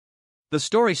The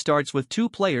story starts with two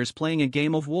players playing a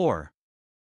game of war.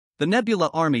 The Nebula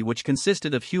army, which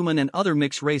consisted of human and other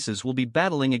mixed races, will be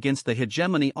battling against the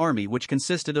Hegemony army, which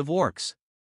consisted of orcs.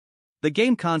 The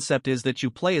game concept is that you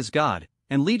play as God,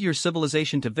 and lead your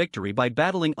civilization to victory by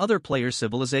battling other players'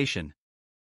 civilization.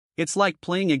 It's like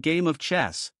playing a game of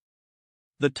chess.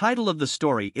 The title of the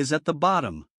story is at the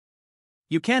bottom.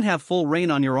 You can't have full reign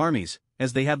on your armies,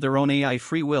 as they have their own AI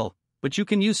free will, but you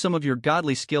can use some of your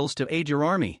godly skills to aid your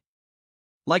army.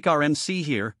 Like our MC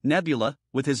here, Nebula,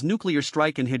 with his nuclear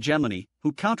strike and Hegemony,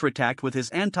 who counterattacked with his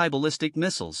anti-ballistic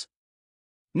missiles.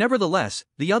 Nevertheless,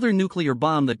 the other nuclear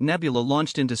bomb that Nebula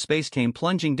launched into space came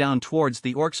plunging down towards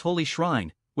the orcs' holy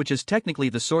shrine, which is technically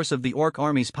the source of the orc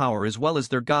army's power as well as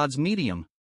their god's medium.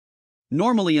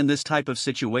 Normally in this type of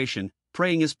situation,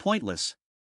 praying is pointless.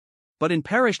 But in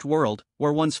Perished World,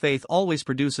 where one's faith always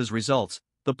produces results,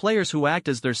 the players who act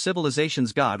as their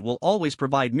civilization's god will always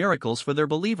provide miracles for their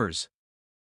believers.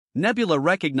 Nebula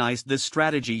recognized this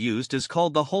strategy used is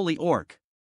called the Holy Orc.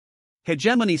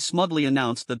 Hegemony smugly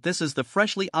announced that this is the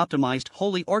freshly optimized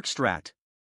Holy Orc strat.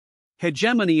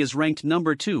 Hegemony is ranked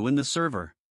number 2 in the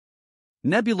server.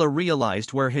 Nebula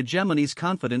realized where Hegemony's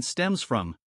confidence stems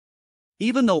from.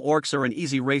 Even though orcs are an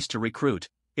easy race to recruit,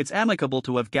 it's amicable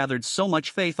to have gathered so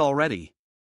much faith already.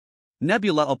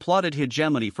 Nebula applauded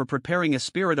Hegemony for preparing a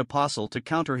spirit apostle to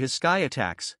counter his sky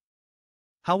attacks.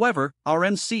 However, our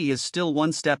MC is still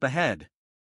one step ahead.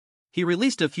 He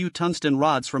released a few tungsten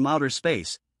rods from outer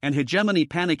space, and Hegemony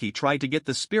panicky tried to get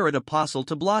the spirit apostle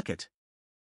to block it.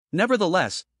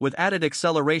 Nevertheless, with added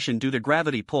acceleration due to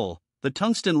gravity pull, the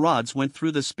tungsten rods went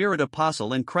through the spirit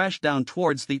apostle and crashed down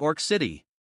towards the orc city.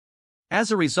 As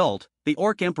a result, the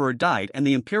orc emperor died and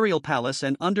the imperial palace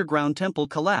and underground temple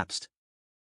collapsed.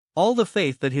 All the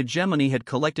faith that Hegemony had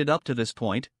collected up to this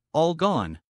point, all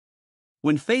gone.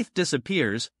 When faith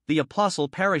disappears, the apostle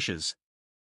perishes.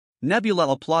 Nebula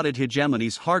applauded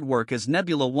Hegemony's hard work as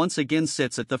Nebula once again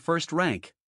sits at the first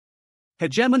rank.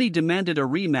 Hegemony demanded a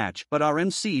rematch, but our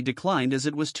MC declined as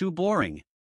it was too boring.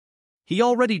 He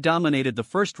already dominated the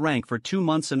first rank for 2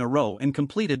 months in a row and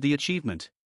completed the achievement.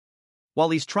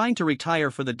 While he's trying to retire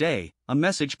for the day, a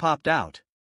message popped out.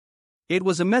 It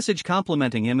was a message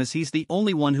complimenting him as he's the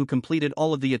only one who completed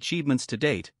all of the achievements to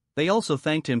date. They also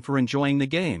thanked him for enjoying the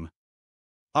game.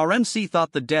 Our MC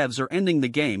thought the devs are ending the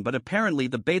game, but apparently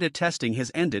the beta testing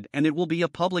has ended and it will be a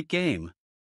public game.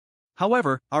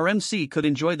 However, our MC could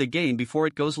enjoy the game before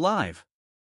it goes live.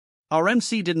 Our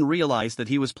MC didn't realize that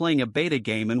he was playing a beta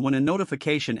game, and when a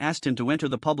notification asked him to enter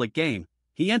the public game,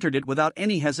 he entered it without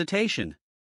any hesitation.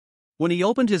 When he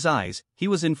opened his eyes, he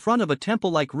was in front of a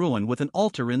temple-like ruin with an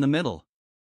altar in the middle.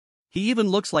 He even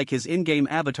looks like his in-game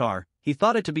avatar. He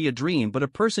thought it to be a dream, but a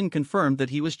person confirmed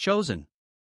that he was chosen.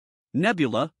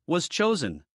 Nebula was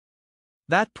chosen.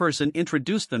 That person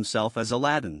introduced themselves as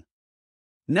Aladdin.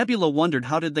 Nebula wondered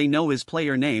how did they know his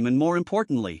player name, and more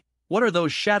importantly, what are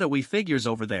those shadowy figures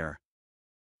over there?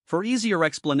 For easier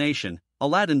explanation,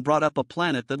 Aladdin brought up a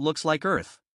planet that looks like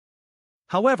Earth.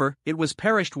 However, it was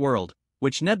Perished World,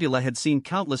 which Nebula had seen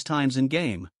countless times in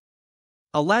game.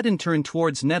 Aladdin turned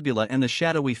towards Nebula and the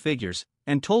shadowy figures,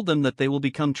 and told them that they will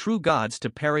become true gods to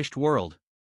Perished World.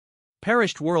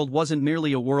 Perished World wasn't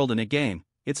merely a world in a game,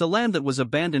 it's a land that was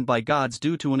abandoned by gods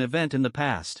due to an event in the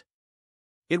past.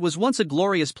 It was once a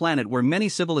glorious planet where many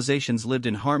civilizations lived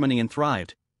in harmony and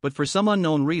thrived, but for some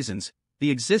unknown reasons,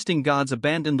 the existing gods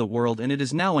abandoned the world and it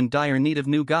is now in dire need of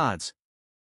new gods.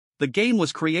 The game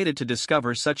was created to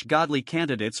discover such godly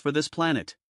candidates for this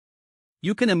planet.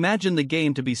 You can imagine the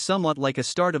game to be somewhat like a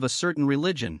start of a certain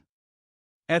religion.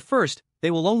 At first,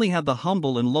 they will only have the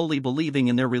humble and lowly believing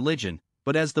in their religion,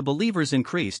 but as the believers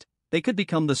increased, they could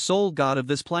become the sole god of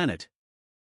this planet.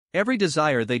 Every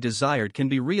desire they desired can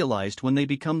be realized when they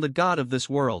become the god of this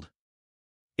world.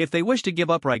 If they wish to give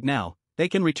up right now, they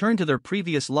can return to their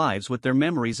previous lives with their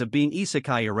memories of being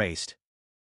isekai erased.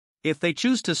 If they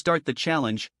choose to start the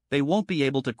challenge, they won't be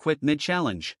able to quit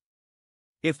mid-challenge.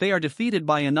 If they are defeated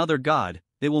by another god,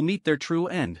 they will meet their true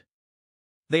end.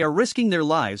 They are risking their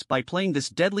lives by playing this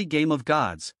deadly game of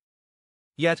gods.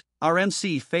 Yet, our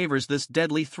MC favors this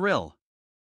deadly thrill.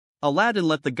 Aladdin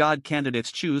let the god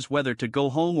candidates choose whether to go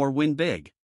home or win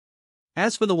big.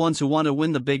 As for the ones who want to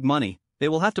win the big money, they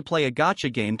will have to play a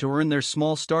gacha game to earn their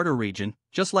small starter region,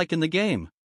 just like in the game.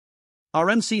 Our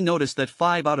MC noticed that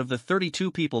 5 out of the 32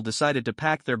 people decided to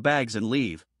pack their bags and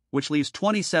leave, which leaves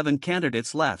 27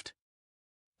 candidates left.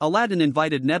 Aladdin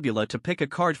invited Nebula to pick a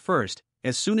card first.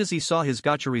 As soon as he saw his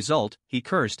gacha result, he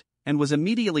cursed, and was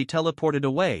immediately teleported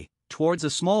away, towards a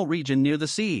small region near the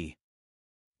sea.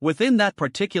 Within that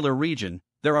particular region,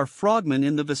 there are frogmen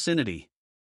in the vicinity.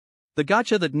 The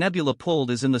gacha that Nebula pulled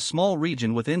is in the small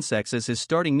region with insects as his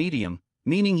starting medium,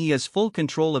 meaning he has full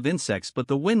control of insects but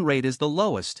the win rate is the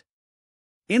lowest.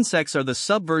 Insects are the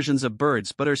subversions of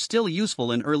birds but are still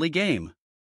useful in early game.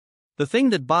 The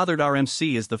thing that bothered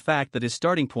RMC is the fact that his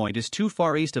starting point is too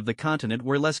far east of the continent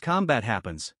where less combat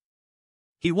happens.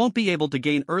 He won't be able to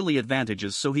gain early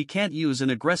advantages so he can't use an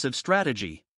aggressive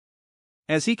strategy.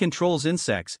 As he controls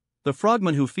insects, the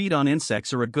frogmen who feed on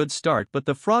insects are a good start but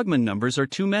the frogmen numbers are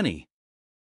too many.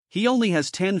 He only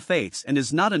has 10 faiths and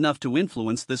is not enough to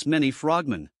influence this many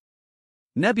frogmen.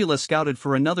 Nebula scouted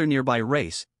for another nearby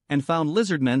race, and found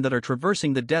lizardmen that are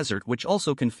traversing the desert which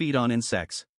also can feed on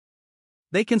insects.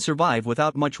 They can survive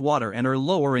without much water and are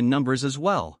lower in numbers as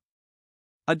well.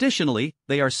 Additionally,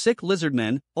 they are sick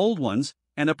lizardmen, old ones,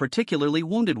 and a particularly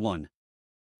wounded one.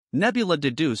 Nebula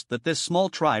deduced that this small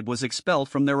tribe was expelled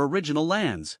from their original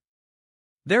lands.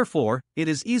 Therefore, it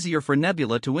is easier for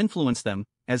Nebula to influence them,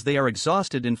 as they are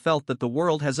exhausted and felt that the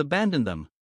world has abandoned them.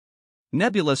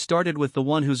 Nebula started with the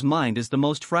one whose mind is the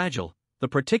most fragile, the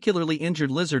particularly injured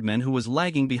lizardman who was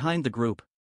lagging behind the group.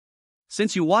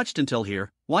 Since you watched until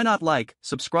here, why not like,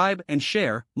 subscribe, and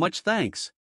share? Much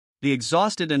thanks. The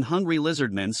exhausted and hungry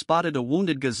lizardmen spotted a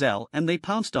wounded gazelle and they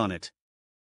pounced on it.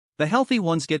 The healthy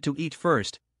ones get to eat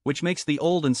first, which makes the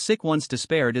old and sick ones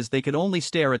despaired as they could only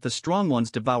stare at the strong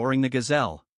ones devouring the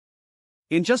gazelle.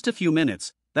 In just a few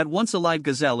minutes, that once alive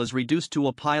gazelle is reduced to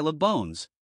a pile of bones.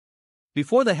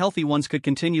 Before the healthy ones could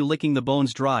continue licking the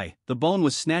bones dry, the bone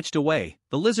was snatched away.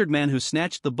 The lizard man who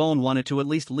snatched the bone wanted to at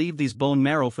least leave these bone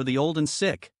marrow for the old and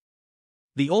sick.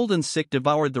 The old and sick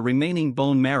devoured the remaining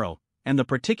bone marrow, and the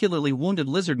particularly wounded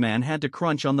lizard man had to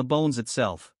crunch on the bones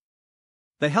itself.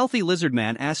 The healthy lizard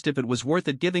man asked if it was worth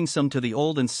it giving some to the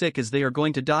old and sick as they are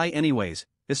going to die anyways,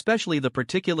 especially the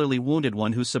particularly wounded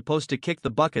one who's supposed to kick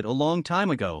the bucket a long time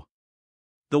ago.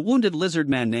 The wounded lizard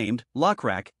man named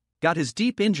Lokrak got his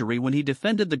deep injury when he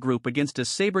defended the group against a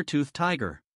saber-toothed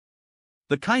tiger.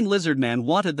 The kind lizard man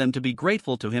wanted them to be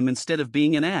grateful to him instead of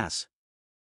being an ass.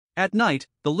 At night,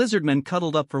 the lizardmen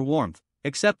cuddled up for warmth,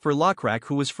 except for Lokrak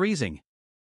who was freezing.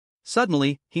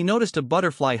 Suddenly, he noticed a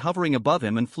butterfly hovering above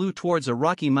him and flew towards a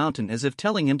rocky mountain as if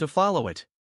telling him to follow it.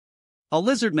 A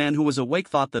lizard man who was awake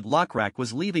thought that Lokrak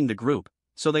was leaving the group,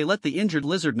 so they let the injured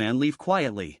lizard man leave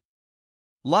quietly.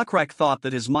 Lokrak thought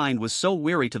that his mind was so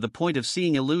weary to the point of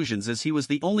seeing illusions as he was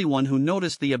the only one who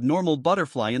noticed the abnormal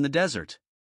butterfly in the desert.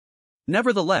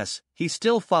 Nevertheless, he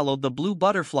still followed the blue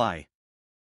butterfly.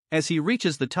 As he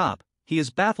reaches the top, he is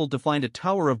baffled to find a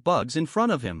tower of bugs in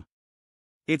front of him.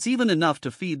 It's even enough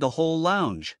to feed the whole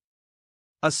lounge.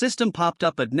 A system popped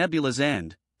up at Nebula's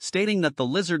end, stating that the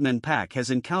Lizardman pack has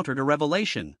encountered a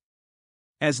revelation.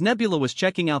 As Nebula was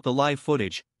checking out the live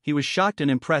footage, he was shocked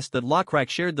and impressed that Lokrak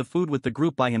shared the food with the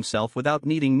group by himself without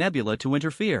needing Nebula to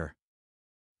interfere.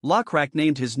 Lokrak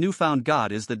named his newfound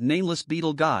god as the nameless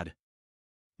beetle god.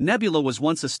 Nebula was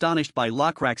once astonished by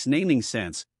Lokrak's naming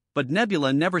sense, but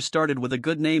Nebula never started with a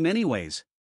good name anyways.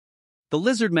 The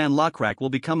lizardman Lokrak will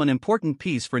become an important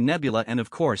piece for Nebula and of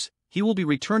course, he will be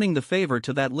returning the favor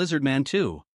to that lizardman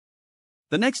too.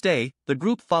 The next day, the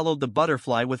group followed the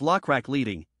butterfly with Lokrak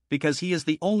leading, because he is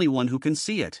the only one who can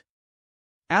see it.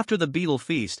 After the beetle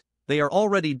feast, they are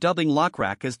already dubbing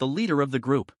Lokrak as the leader of the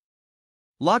group.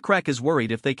 Lokrak is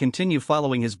worried if they continue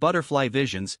following his butterfly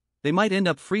visions, they might end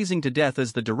up freezing to death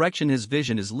as the direction his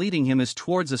vision is leading him is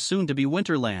towards a soon-to-be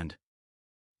winterland.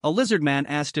 A lizard man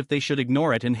asked if they should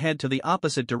ignore it and head to the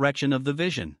opposite direction of the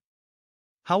vision.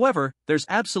 However, there's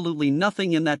absolutely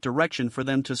nothing in that direction for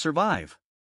them to survive.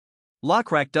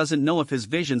 Lokrak doesn't know if his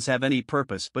visions have any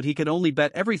purpose, but he could only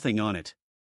bet everything on it.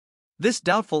 This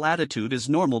doubtful attitude is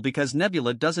normal because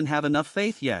Nebula doesn't have enough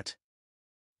faith yet.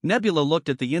 Nebula looked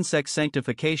at the insect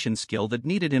sanctification skill that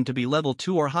needed him to be level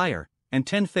 2 or higher, and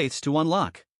 10 faiths to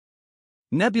unlock.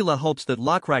 Nebula hopes that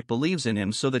Lokrak believes in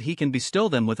him so that he can bestow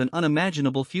them with an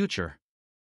unimaginable future.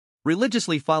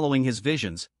 Religiously following his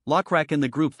visions, Lokrak and the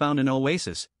group found an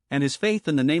oasis, and his faith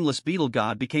in the nameless beetle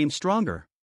god became stronger.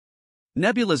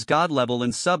 Nebula's god level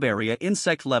and sub-area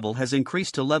insect level has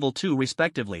increased to level 2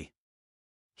 respectively.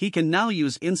 He can now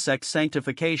use insect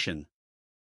sanctification.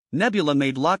 Nebula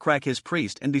made Lokrak his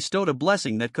priest and bestowed a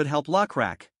blessing that could help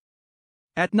Lokrak.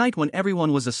 At night when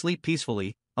everyone was asleep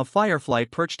peacefully, a firefly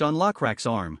perched on Lokrak's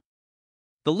arm.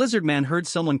 The lizard man heard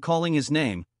someone calling his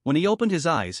name. When he opened his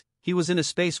eyes, he was in a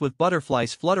space with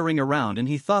butterflies fluttering around and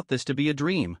he thought this to be a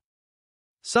dream.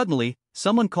 Suddenly,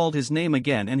 someone called his name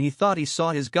again and he thought he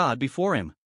saw his god before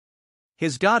him.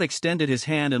 His god extended his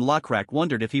hand and Lokrak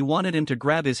wondered if he wanted him to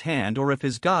grab his hand or if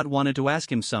his god wanted to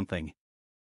ask him something.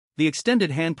 The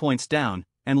extended hand points down,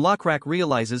 and Lokrak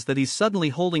realizes that he's suddenly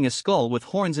holding a skull with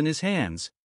horns in his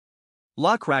hands.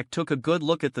 Lokrak took a good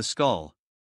look at the skull.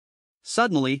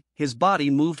 Suddenly, his body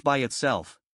moved by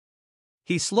itself.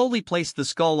 He slowly placed the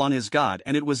skull on his god,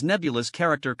 and it was Nebula's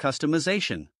character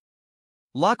customization.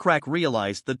 Lokrak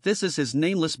realized that this is his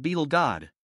nameless beetle god.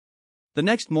 The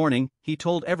next morning, he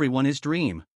told everyone his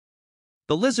dream.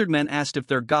 The lizardmen asked if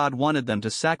their god wanted them to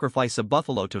sacrifice a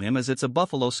buffalo to him, as it's a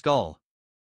buffalo skull.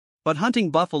 But hunting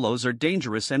buffaloes are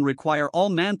dangerous and require all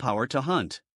manpower to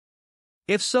hunt.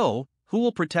 If so, who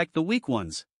will protect the weak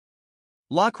ones?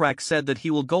 Lokrak said that he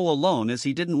will go alone, as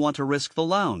he didn't want to risk the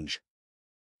lounge.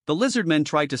 The lizardmen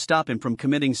tried to stop him from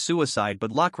committing suicide,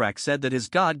 but Lokrak said that his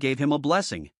god gave him a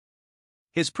blessing.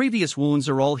 His previous wounds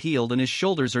are all healed and his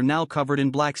shoulders are now covered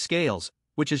in black scales,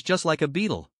 which is just like a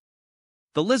beetle.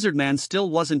 The lizardman still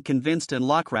wasn't convinced, and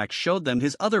Lokrak showed them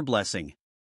his other blessing.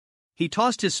 He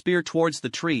tossed his spear towards the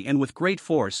tree, and with great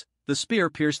force, the spear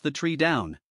pierced the tree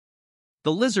down.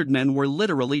 The lizardmen were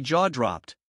literally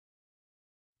jaw-dropped.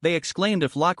 They exclaimed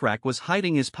if Lokrak was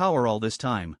hiding his power all this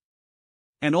time.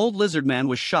 An old lizardman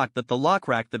was shocked that the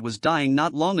Lokrak that was dying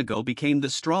not long ago became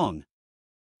this strong.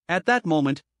 At that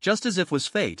moment, just as if was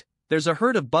fate, there's a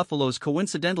herd of buffaloes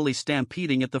coincidentally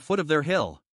stampeding at the foot of their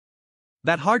hill.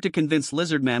 That hard-to-convince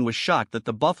lizardman was shocked that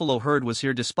the buffalo herd was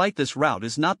here, despite this route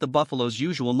is not the buffalo's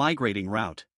usual migrating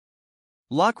route.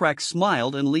 Lokrak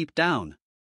smiled and leaped down.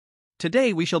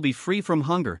 "Today we shall be free from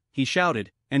hunger," he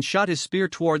shouted, and shot his spear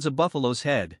towards a buffalo's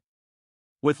head.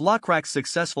 With Lokrak's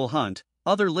successful hunt,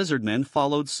 other lizardmen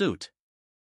followed suit.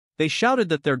 They shouted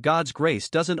that their god's grace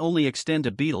doesn't only extend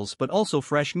to beetles but also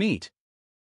fresh meat.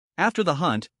 After the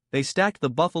hunt, they stacked the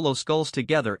buffalo skulls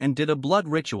together and did a blood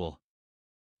ritual.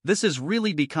 This is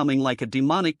really becoming like a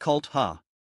demonic cult, huh?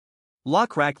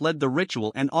 Lokrak led the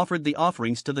ritual and offered the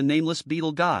offerings to the nameless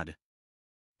beetle god.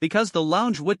 Because the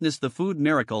lounge witnessed the food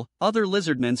miracle, other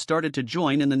lizardmen started to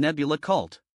join in the Nebula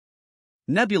cult.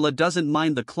 Nebula doesn't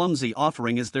mind the clumsy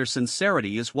offering, as their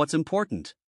sincerity is what's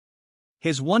important.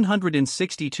 His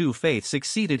 162 faiths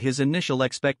exceeded his initial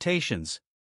expectations.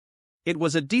 It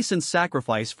was a decent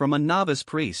sacrifice from a novice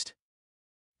priest.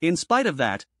 In spite of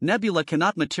that, Nebula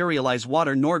cannot materialize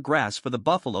water nor grass for the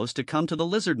buffaloes to come to the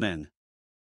lizardmen.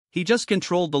 He just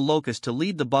controlled the locust to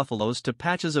lead the buffaloes to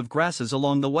patches of grasses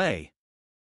along the way.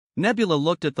 Nebula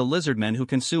looked at the lizardmen who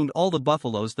consumed all the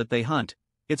buffaloes that they hunt.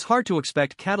 It's hard to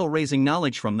expect cattle-raising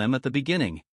knowledge from them at the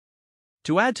beginning.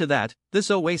 To add to that, this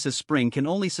oasis spring can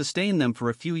only sustain them for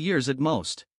a few years at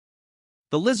most.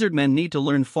 The lizardmen need to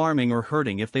learn farming or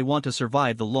herding if they want to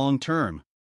survive the long term.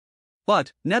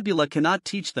 But Nebula cannot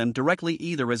teach them directly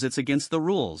either, as it's against the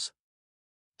rules.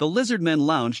 The lizardmen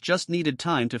lounge just needed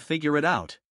time to figure it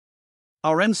out.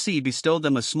 Our MC bestowed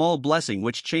them a small blessing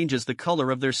which changes the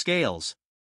color of their scales.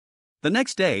 The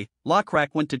next day, Lokrak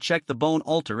went to check the bone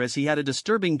altar, as he had a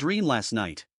disturbing dream last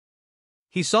night.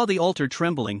 He saw the altar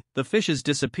trembling, the fishes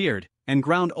disappeared, and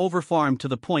ground over-farmed to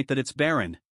the point that it's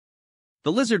barren.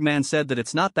 The lizardman said that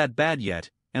it's not that bad yet,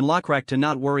 and Lokrak to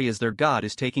not worry as their god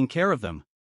is taking care of them.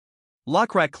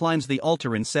 Lokrak climbs the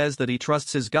altar and says that he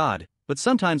trusts his god, but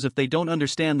sometimes if they don't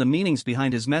understand the meanings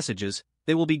behind his messages,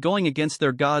 they will be going against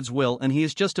their god's will, and he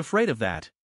is just afraid of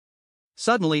that.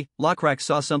 Suddenly, Lokrak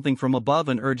saw something from above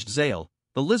and urged Zale,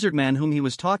 the lizardman whom he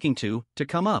was talking to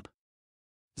come up.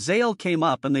 Zale came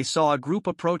up and they saw a group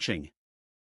approaching.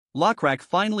 Lokrak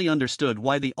finally understood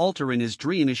why the altar in his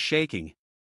dream is shaking.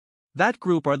 That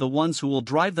group are the ones who will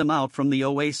drive them out from the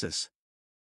oasis.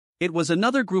 It was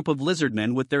another group of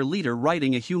lizardmen with their leader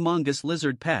riding a humongous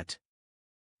lizard pet.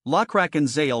 Lokrak and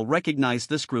Zale recognized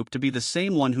this group to be the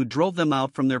same one who drove them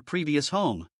out from their previous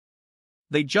home.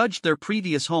 They judged their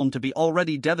previous home to be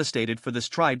already devastated for this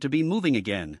tribe to be moving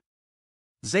again.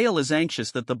 Zale is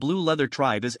anxious that the Blue Leather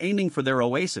tribe is aiming for their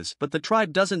oasis, but the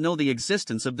tribe doesn't know the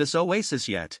existence of this oasis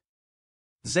yet.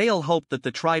 Zale hoped that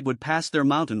the tribe would pass their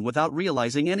mountain without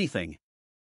realizing anything.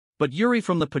 But Yuri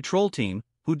from the patrol team,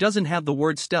 who doesn't have the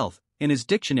word stealth in his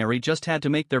dictionary, just had to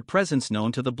make their presence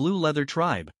known to the Blue Leather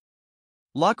tribe.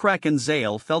 Lokrak and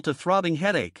Zale felt a throbbing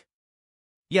headache.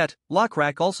 Yet,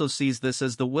 Lokrak also sees this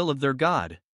as the will of their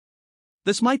god.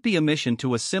 This might be a mission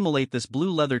to assimilate this Blue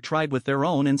Leather tribe with their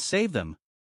own and save them.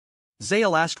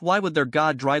 Zale asked why would their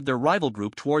god drive their rival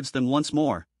group towards them once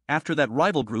more, after that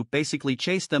rival group basically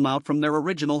chased them out from their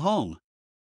original home.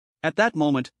 At that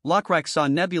moment, Lokrak saw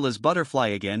Nebula's butterfly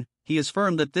again. He is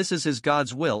firm that this is his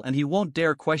god's will and he won't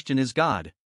dare question his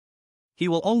god. He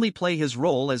will only play his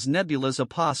role as Nebula's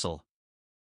apostle.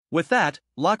 With that,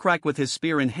 Lokrak with his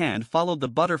spear in hand followed the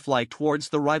butterfly towards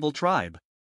the rival tribe.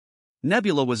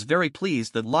 Nebula was very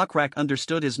pleased that Lokrak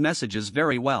understood his messages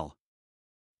very well.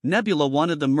 Nebula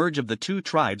wanted the merge of the two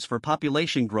tribes for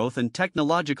population growth and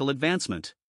technological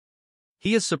advancement.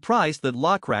 He is surprised that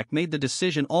Lokrak made the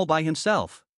decision all by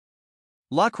himself.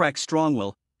 Lokrak's strong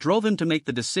will drove him to make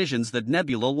the decisions that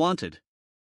Nebula wanted.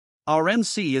 Our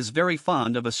MC is very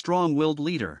fond of a strong-willed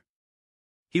leader.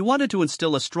 He wanted to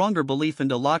instill a stronger belief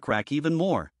into Lokrak even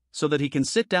more, so that he can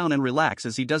sit down and relax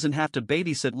as he doesn't have to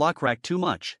babysit Lokrak too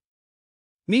much.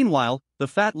 Meanwhile, the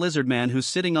fat lizard man who's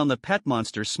sitting on the pet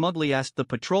monster smugly asked the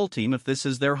patrol team if this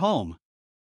is their home.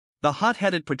 The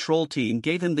hot-headed patrol team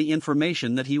gave him the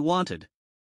information that he wanted.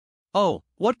 "Oh,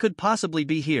 what could possibly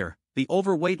be here?" the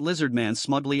overweight lizard man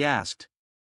smugly asked.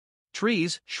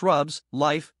 "Trees, shrubs,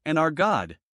 life, and our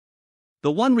god."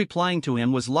 The one replying to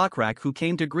him was Lokrak, who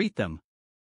came to greet them.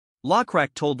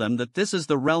 Lokrak told them that this is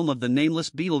the realm of the nameless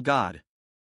beetle god.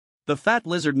 The fat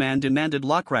lizard man demanded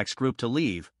Lokrak's group to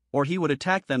leave, or he would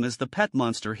attack them, as the pet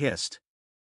monster hissed.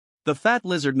 The fat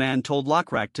lizard man told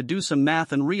Lokrak to do some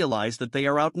math and realize that they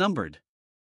are outnumbered.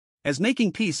 As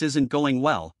making peace isn't going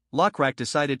well, Lokrak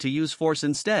decided to use force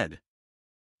instead.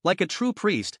 Like a true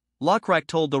priest, Lokrak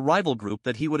told the rival group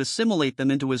that he would assimilate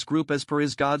them into his group as per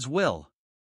his god's will.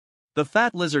 The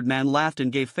fat lizard man laughed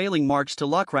and gave failing marks to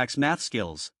Lokrak's math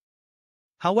skills.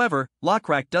 However,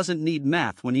 Lokrak doesn't need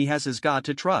math when he has his god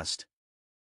to trust.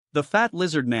 The fat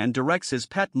lizard man directs his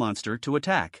pet monster to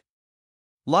attack.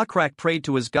 Lokrak prayed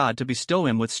to his god to bestow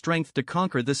him with strength to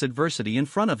conquer this adversity in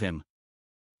front of him.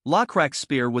 Lokrak's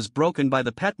spear was broken by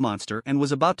the pet monster and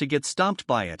was about to get stomped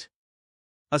by it.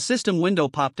 A system window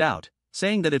popped out,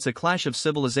 saying that it's a clash of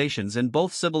civilizations and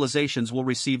both civilizations will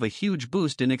receive a huge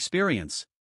boost in experience.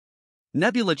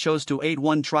 Nebula chose to aid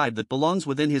one tribe that belongs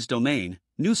within his domain.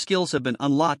 New skills have been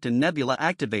unlocked and Nebula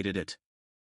activated it.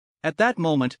 At that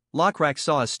moment, Lokrak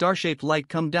saw a star-shaped light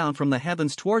come down from the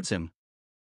heavens towards him.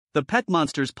 The pet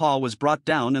monster's paw was brought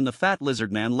down and the fat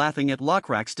lizard man laughing at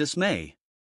Lokrak's dismay.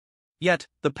 Yet,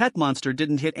 the pet monster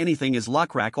didn't hit anything as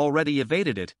Lokrak already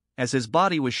evaded it, as his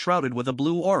body was shrouded with a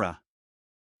blue aura.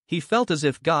 He felt as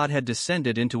if God had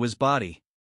descended into his body.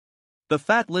 The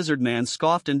fat lizard man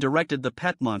scoffed and directed the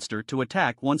pet monster to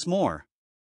attack once more.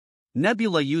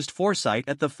 Nebula used foresight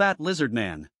at the fat lizard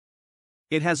man.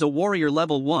 It has a warrior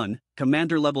level 1,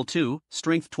 commander level 2,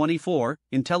 strength 24,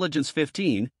 intelligence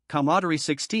 15, camaraderie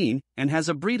 16, and has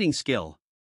a breeding skill.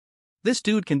 This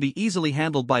dude can be easily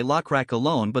handled by Lokrak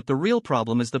alone, but the real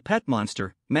problem is the pet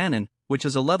monster, Manon, which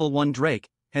is a level 1 Drake,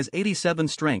 has 87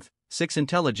 strength, 6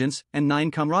 intelligence, and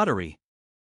 9 camaraderie.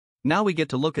 Now we get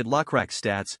to look at Lokrak's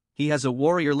stats. He has a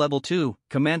warrior level 2,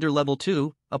 commander level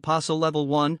 2, apostle level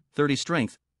 1, 30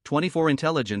 strength, 24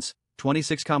 intelligence,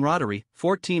 26 camaraderie,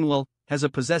 14 will, has a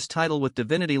possessed title with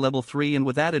divinity level 3, and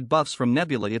with added buffs from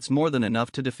Nebula it's more than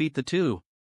enough to defeat the two.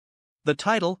 The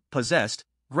title, possessed,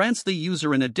 grants the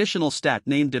user an additional stat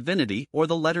named divinity or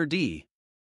the letter D.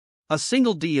 A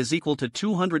single D is equal to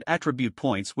 200 attribute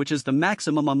points, which is the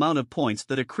maximum amount of points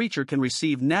that a creature can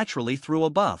receive naturally through a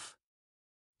buff.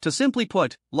 To simply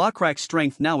put, Lokrak's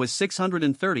strength now is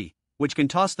 630, which can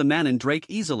toss the Manon Drake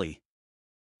easily.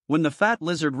 When the fat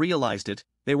lizard realized it,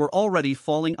 they were already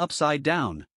falling upside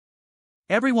down.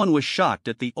 Everyone was shocked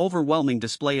at the overwhelming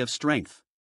display of strength.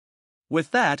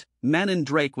 With that, Manon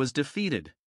Drake was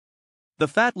defeated. The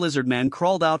fat lizard man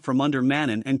crawled out from under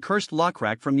Manon and cursed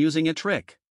Lokrak from using a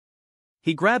trick.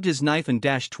 He grabbed his knife and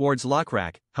dashed towards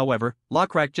Lokrak. However,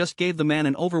 Lokrak just gave the man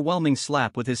an overwhelming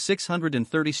slap with his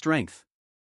 630 strength.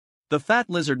 The fat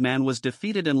lizard man was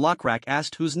defeated and Lokrak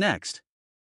asked who's next.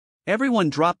 Everyone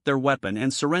dropped their weapon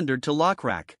and surrendered to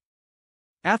Lokrak.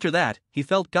 After that, he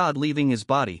felt God leaving his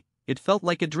body. It felt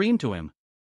like a dream to him.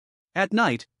 At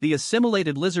night, the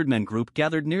assimilated lizardmen group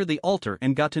gathered near the altar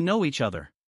and got to know each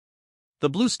other. The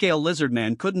blue-scale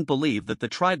lizardman couldn't believe that the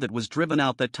tribe that was driven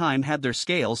out that time had their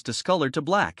scales discolored to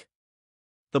black.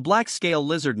 The black-scale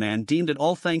lizardman deemed it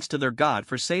all thanks to their god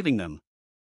for saving them.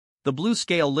 The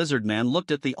blue-scale lizardman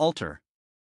looked at the altar.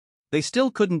 They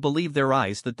still couldn't believe their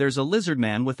eyes that there's a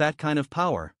lizardman with that kind of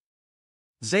power.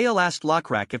 Zael asked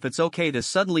Lokrak if it's okay to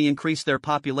suddenly increase their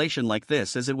population like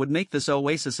this, as it would make this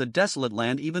oasis a desolate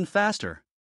land even faster.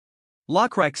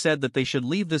 Lokrak said that they should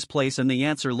leave this place, and the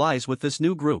answer lies with this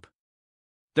new group.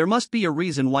 There must be a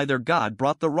reason why their god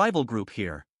brought the rival group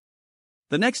here.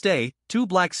 The next day, two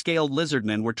black-scaled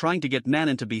lizardmen were trying to get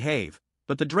Manon to behave,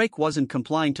 but the Drake wasn't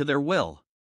complying to their will.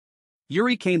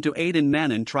 Yuri came to aid and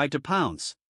Manon tried to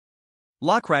pounce.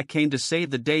 Lokrak came to save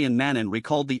the day and Manon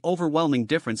recalled the overwhelming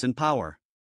difference in power.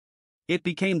 It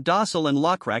became docile and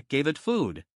Lokrak gave it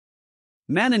food.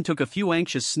 Manon took a few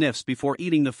anxious sniffs before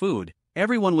eating the food.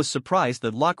 Everyone was surprised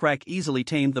that Lokrak easily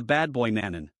tamed the bad boy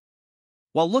Manon.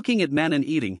 While looking at Manon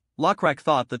eating, Lokrak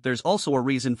thought that there's also a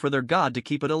reason for their god to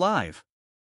keep it alive.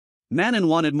 Manon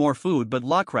wanted more food, but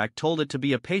Lokrak told it to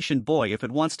be a patient boy if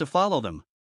it wants to follow them.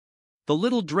 The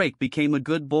little drake became a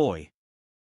good boy.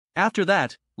 After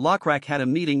that, Lokrak had a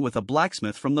meeting with a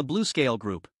blacksmith from the Blue Scale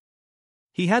group.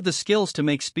 He had the skills to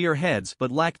make spear heads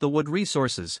but lacked the wood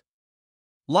resources.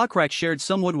 Lokrak shared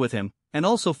some wood with him, and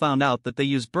also found out that they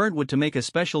use burnt wood to make a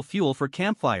special fuel for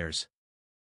campfires.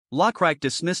 Lokrak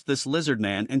dismissed this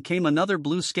lizardman and came another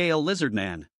Blue Scale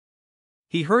lizardman.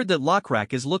 He heard that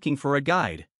Lokrak is looking for a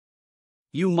guide.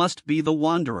 "You must be the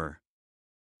wanderer,"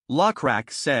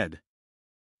 Lokrak said.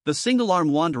 The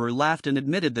single-arm wanderer laughed and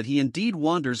admitted that he indeed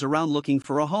wanders around looking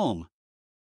for a home.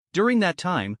 During that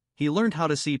time, he learned how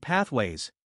to see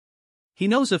pathways. He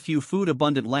knows a few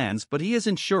food-abundant lands, but he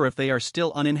isn't sure if they are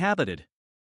still uninhabited.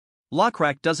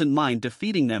 Lokrak doesn't mind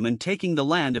defeating them and taking the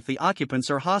land if the occupants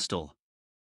are hostile.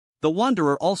 The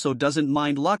wanderer also doesn't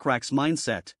mind Lokrak's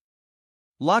mindset.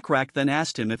 Lokrak then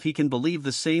asked him if he can believe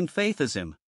the same faith as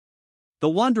him. The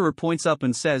wanderer points up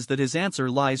and says that his answer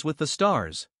lies with the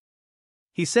stars.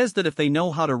 He says that if they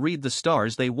know how to read the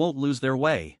stars, they won't lose their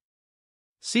way.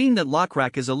 Seeing that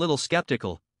Lokrak is a little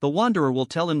skeptical, the wanderer will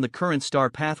tell him the current star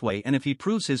pathway, and if he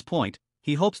proves his point,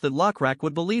 he hopes that Lokrak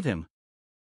would believe him.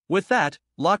 With that,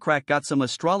 Lokrak got some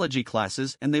astrology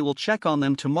classes and they will check on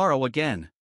them tomorrow again.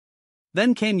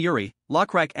 Then came Yuri.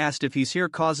 Lokrak asked if he's here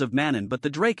cause of Manon, but the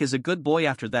drake is a good boy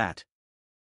after that.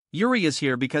 Yuri is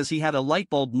here because he had a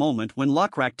lightbulb moment when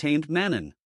Lokrak tamed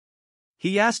Manon.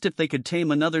 He asked if they could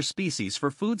tame another species for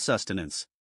food sustenance.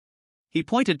 He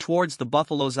pointed towards the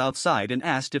buffaloes outside and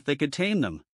asked if they could tame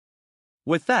them.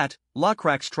 With that,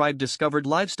 Lokrak's tribe discovered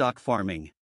livestock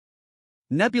farming.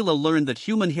 Nebula learned that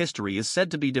human history is said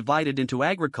to be divided into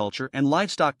agriculture and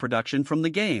livestock production from the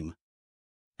game.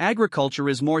 Agriculture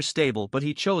is more stable, but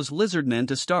he chose lizardmen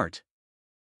to start.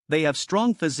 They have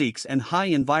strong physiques and high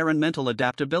environmental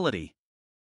adaptability.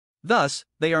 Thus,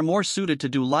 they are more suited to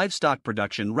do livestock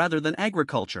production rather than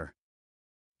agriculture.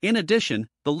 In addition,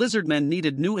 the lizardmen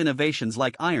needed new innovations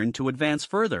like iron to advance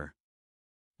further.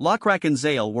 Lokrak and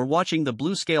Zale were watching the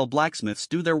Blue Scale blacksmiths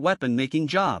do their weapon-making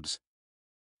jobs.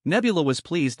 Nebula was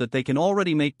pleased that they can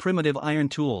already make primitive iron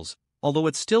tools, although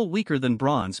it's still weaker than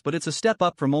bronze, but it's a step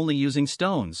up from only using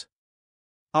stones.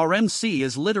 Our MC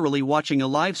is literally watching a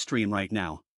live stream right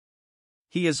now.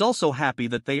 He is also happy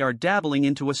that they are dabbling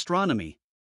into astronomy.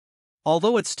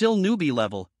 Although it's still newbie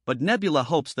level, but Nebula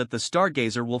hopes that the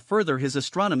stargazer will further his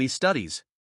astronomy studies.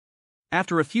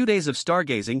 After a few days of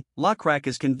stargazing, Lokrak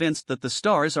is convinced that the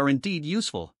stars are indeed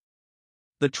useful.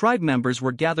 The tribe members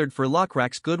were gathered for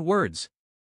Lokrak's good words.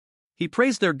 He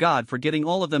praised their god for getting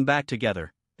all of them back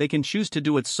together. They can choose to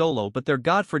do it solo, but their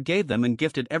god forgave them and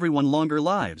gifted everyone longer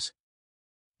lives.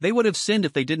 They would have sinned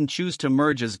if they didn't choose to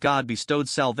merge as God bestowed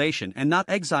salvation and not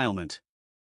exilement.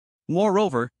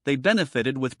 Moreover, they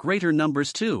benefited with greater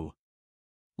numbers too.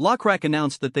 Lokrak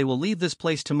announced that they will leave this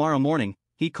place tomorrow morning.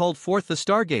 He called forth the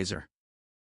stargazer.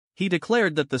 He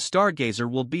declared that the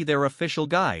stargazer will be their official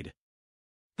guide.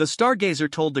 The stargazer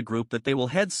told the group that they will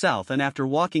head south, and after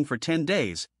walking for 10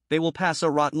 days, they will pass a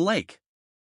rotten lake.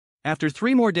 After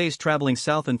 3 more days traveling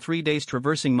south and 3 days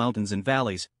traversing mountains and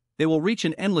valleys, they will reach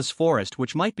an endless forest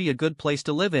which might be a good place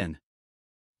to live in.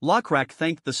 Lokrak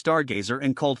thanked the stargazer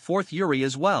and called forth Yuri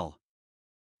as well.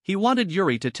 He wanted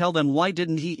Yuri to tell them why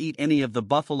didn't he eat any of the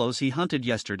buffaloes he hunted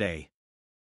yesterday.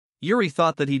 Yuri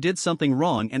thought that he did something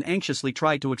wrong and anxiously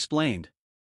tried to explain.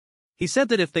 He said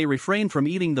that if they refrain from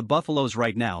eating the buffaloes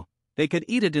right now, they could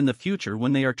eat it in the future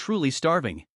when they are truly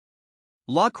starving.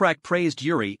 Lokrak praised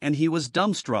Yuri and he was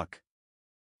dumbstruck.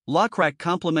 Lokrak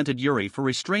complimented Yuri for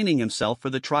restraining himself for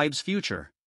the tribe's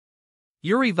future.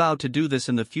 Yuri vowed to do this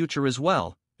in the future as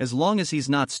well, as long as he's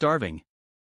not starving.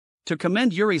 To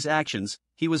commend Yuri's actions,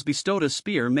 he was bestowed a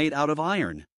spear made out of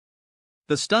iron.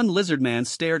 The stunned lizardman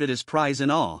stared at his prize in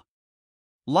awe.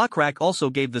 Lokrak also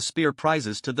gave the spear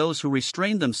prizes to those who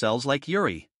restrained themselves like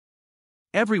Yuri.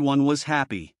 Everyone was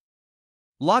happy.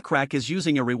 Lokrak is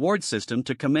using a reward system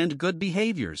to commend good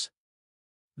behaviors.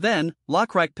 Then,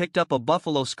 Lokrak picked up a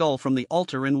buffalo skull from the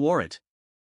altar and wore it.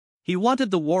 He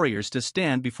wanted the warriors to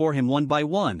stand before him one by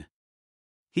one.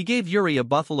 He gave Yuri a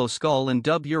buffalo skull and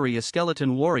dubbed Yuri a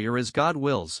skeleton warrior as God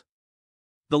wills.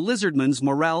 The lizardman's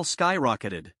morale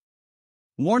skyrocketed.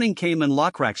 Morning came and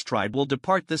Lokrak's tribe will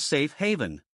depart this safe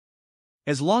haven.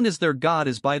 As long as their god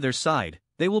is by their side,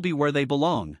 they will be where they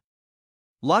belong.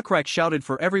 Lokrak shouted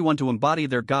for everyone to embody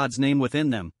their god's name within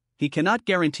them. He cannot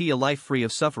guarantee a life free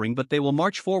of suffering, but they will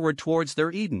march forward towards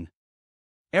their Eden.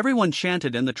 Everyone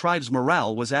chanted and the tribe's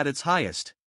morale was at its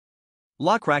highest.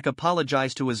 Lokrak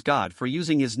apologized to his god for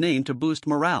using his name to boost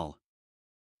morale.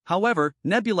 However,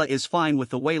 Nebula is fine with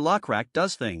the way Lokrak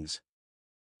does things.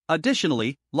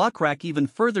 Additionally, Lokrak even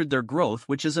furthered their growth,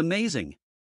 which is amazing.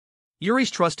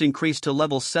 Yuri's trust increased to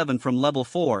level 7 from level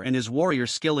 4 and his warrior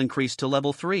skill increased to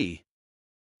level 3.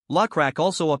 Lokrak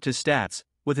also upped his stats,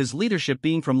 with his leadership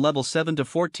being from level 7 to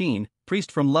 14,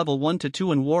 priest from level 1 to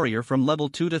 2 and warrior from level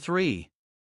 2 to 3.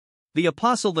 The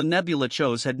apostle the Nebula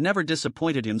chose had never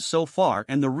disappointed him so far,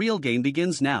 and the real game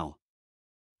begins now.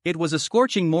 It was a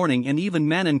scorching morning and even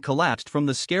Manon collapsed from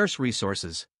the scarce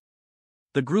resources.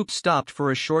 The group stopped for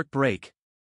a short break.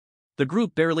 The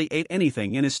group barely ate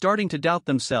anything and is starting to doubt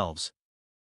themselves.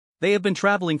 They have been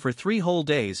traveling for 3 whole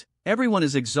days, everyone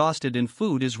is exhausted and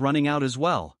food is running out as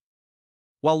well.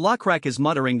 While Lokrak is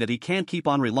muttering that he can't keep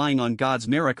on relying on God's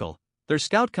miracle, their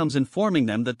scout comes informing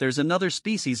them that there's another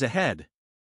species ahead.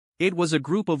 It was a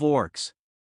group of orcs.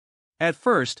 At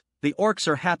first, the orcs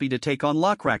are happy to take on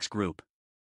Lokrak's group.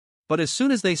 But as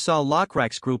soon as they saw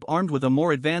Lokrak's group armed with a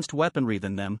more advanced weaponry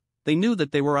than them, they knew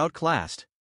that they were outclassed.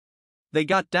 They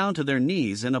got down to their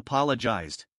knees and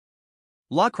apologized.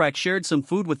 Lokrak shared some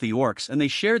food with the orcs and they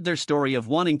shared their story of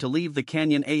wanting to leave the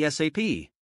canyon ASAP.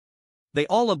 They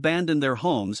all abandoned their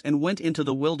homes and went into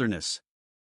the wilderness.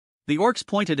 The orcs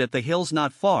pointed at the hills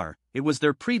not far. It was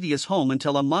their previous home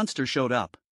until a monster showed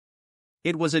up.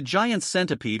 It was a giant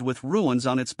centipede with ruins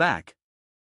on its back.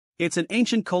 It's an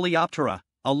ancient coleoptera,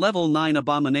 a level 9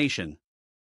 abomination.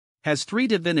 Has 3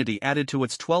 divinity added to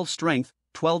its 12 strength,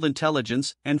 12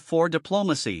 intelligence, and 4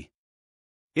 diplomacy.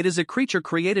 It is a creature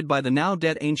created by the now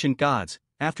dead ancient gods.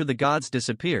 After the gods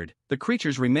disappeared, the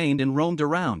creatures remained and roamed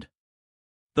around.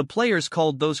 The players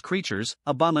called those creatures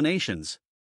abominations.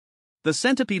 The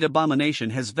centipede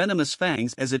abomination has venomous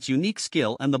fangs as its unique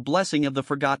skill and the blessing of the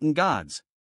forgotten gods.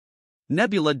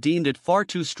 Nebula deemed it far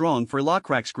too strong for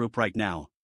Lokrak's group right now.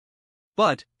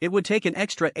 But it would take an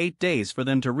extra 8 days for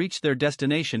them to reach their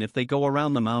destination if they go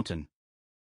around the mountain.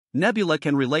 Nebula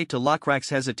can relate to Lokrak's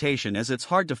hesitation as it's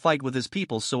hard to fight with his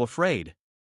people so afraid.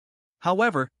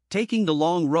 However, taking the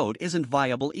long road isn't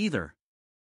viable either.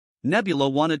 Nebula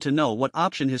wanted to know what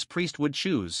option his priest would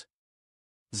choose.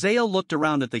 Zael looked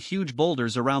around at the huge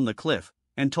boulders around the cliff,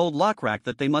 and told Lokrak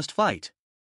that they must fight.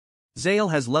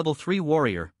 Zael has level 3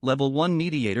 warrior, level 1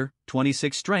 mediator,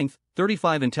 26 strength,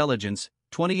 35 intelligence,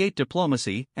 28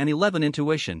 diplomacy, and 11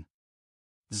 intuition.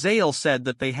 Zael said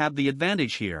that they have the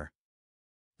advantage here.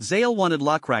 Zael wanted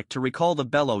Lokrak to recall the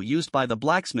bellow used by the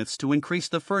blacksmiths to increase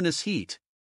the furnace heat.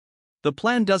 The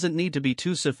plan doesn't need to be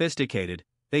too sophisticated,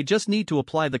 they just need to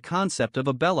apply the concept of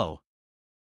a bellow.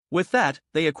 With that,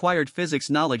 they acquired physics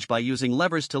knowledge by using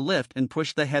levers to lift and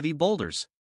push the heavy boulders.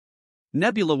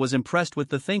 Nebula was impressed with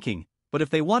the thinking, but if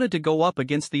they wanted to go up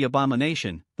against the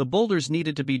abomination, the boulders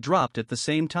needed to be dropped at the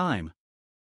same time.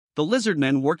 The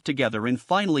lizardmen worked together and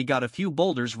finally got a few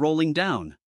boulders rolling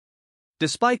down.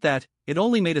 Despite that, it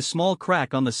only made a small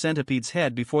crack on the centipede's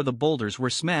head before the boulders were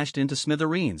smashed into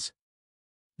smithereens.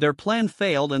 Their plan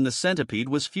failed and the centipede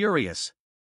was furious.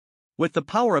 With the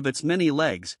power of its many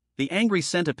legs, the angry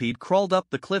centipede crawled up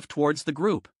the cliff towards the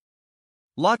group.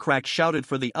 Lokrak shouted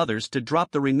for the others to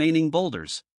drop the remaining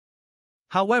boulders.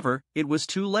 However, it was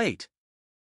too late.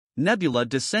 Nebula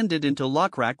descended into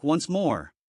Lokrak once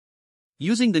more.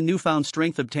 Using the newfound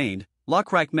strength obtained,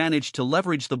 Lokrak managed to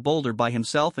leverage the boulder by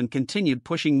himself and continued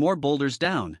pushing more boulders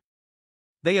down.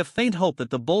 They have faint hope that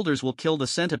the boulders will kill the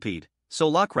centipede, so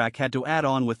Lokrak had to add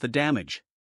on with the damage.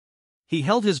 He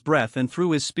held his breath and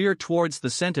threw his spear towards the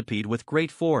centipede with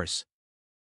great force.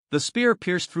 The spear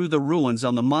pierced through the ruins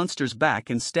on the monster's back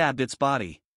and stabbed its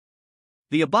body.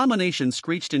 The abomination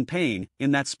screeched in pain.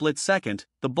 In that split second,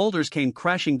 the boulders came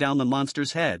crashing down the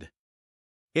monster's head.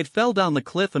 It fell down the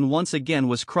cliff and once again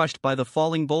was crushed by the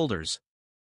falling boulders.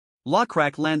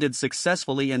 Lokrak landed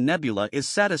successfully and Nebula is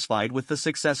satisfied with the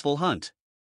successful hunt.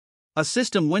 A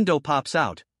system window pops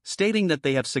out, stating that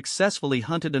they have successfully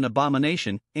hunted an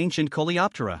abomination, ancient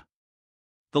coleoptera.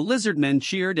 The lizardmen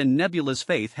cheered and Nebula's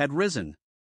faith had risen.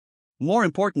 More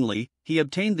importantly, he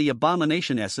obtained the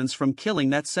abomination essence from killing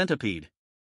that centipede.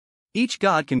 Each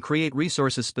god can create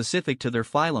resources specific to their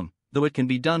phylum, though it can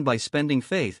be done by spending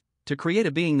faith. To create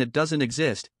a being that doesn't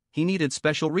exist, he needed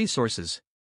special resources.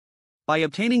 By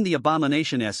obtaining the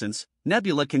abomination essence,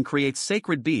 Nebula can create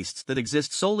sacred beasts that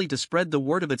exist solely to spread the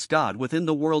word of its god within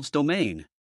the world's domain.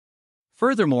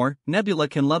 Furthermore, Nebula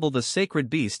can level the sacred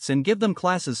beasts and give them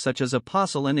classes such as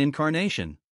Apostle and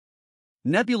Incarnation.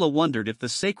 Nebula wondered if the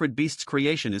sacred beast's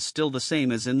creation is still the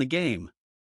same as in the game.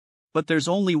 But there's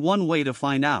only one way to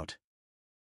find out.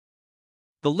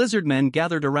 The lizardmen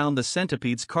gathered around the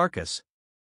centipede's carcass.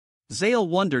 Zael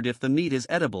wondered if the meat is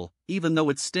edible, even though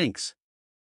it stinks.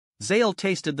 Zael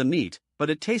tasted the meat, but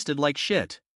it tasted like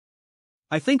shit.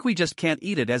 I think we just can't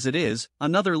eat it as it is,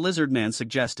 another lizard man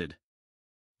suggested.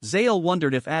 Zale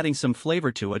wondered if adding some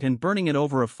flavor to it and burning it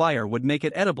over a fire would make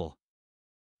it edible.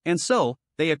 And so,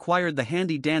 they acquired the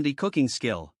handy-dandy cooking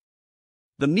skill.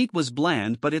 The meat was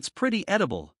bland, but it's pretty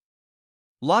edible.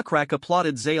 Lokrak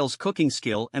applauded Zale's cooking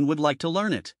skill and would like to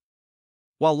learn it.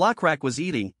 While Lokrak was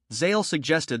eating, Zale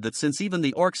suggested that since even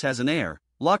the orcs has an heir,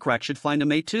 Lokrak should find a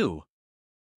mate too.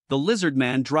 The lizard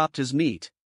man dropped his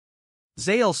meat.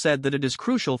 Zale said that it is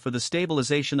crucial for the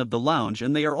stabilization of the lounge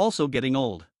and they are also getting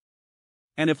old.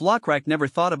 And if Lokrak never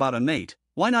thought about a mate,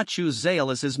 why not choose Zale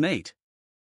as his mate?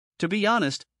 To be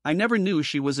honest, I never knew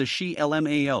she was a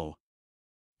she-LMAO.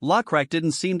 Lokrak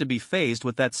didn't seem to be fazed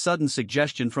with that sudden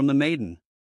suggestion from the maiden.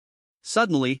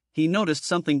 Suddenly, he noticed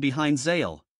something behind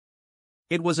Zale.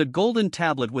 It was a golden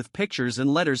tablet with pictures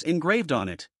and letters engraved on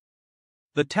it.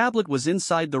 The tablet was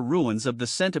inside the ruins of the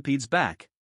centipede's back.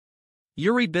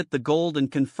 Yuri bit the gold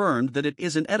and confirmed that it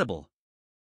isn't edible.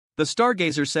 The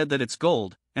stargazer said that it's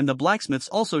gold, and the blacksmiths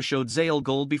also showed Zale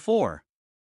gold before.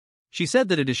 She said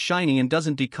that it is shiny and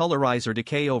doesn't decolorize or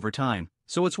decay over time,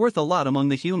 so it's worth a lot among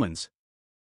the humans.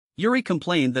 Yuri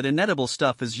complained that inedible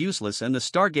stuff is useless and the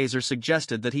stargazer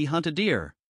suggested that he hunt a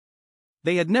deer.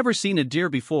 They had never seen a deer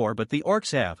before but the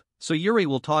orcs have, so Yuri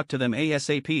will talk to them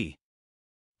ASAP.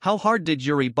 How hard did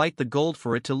Yuri bite the gold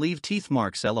for it to leave teeth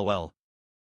marks, lol.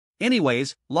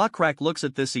 Anyways, Lokrak looks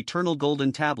at this eternal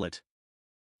golden tablet.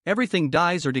 Everything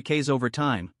dies or decays over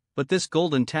time, but this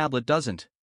golden tablet doesn't.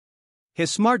 His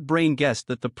smart brain guessed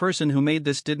that the person who made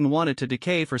this didn't want it to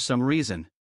decay for some reason.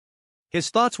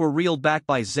 His thoughts were reeled back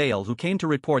by Zale, who came to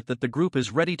report that the group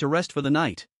is ready to rest for the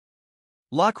night.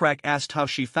 Lokrak asked how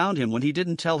she found him when he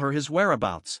didn't tell her his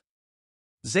whereabouts.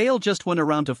 Zale just went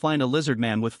around to find a lizard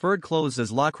man with furred clothes,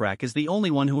 as Lokrak is the only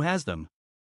one who has them.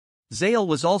 Zale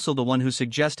was also the one who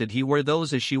suggested he wear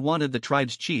those, as she wanted the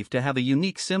tribe's chief to have a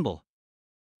unique symbol.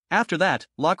 After that,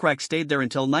 Lokrak stayed there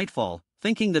until nightfall,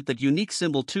 thinking that unique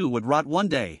symbol too would rot one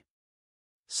day.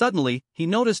 Suddenly, he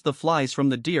noticed the flies from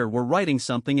the deer were writing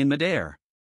something in midair.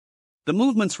 The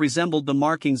movements resembled the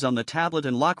markings on the tablet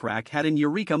and Lokrak had an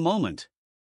eureka moment.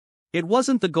 It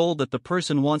wasn't the gold that the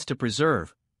person wants to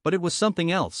preserve, but it was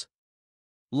something else.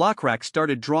 Lokrak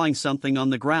started drawing something on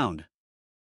the ground.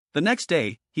 The next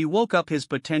day, he woke up his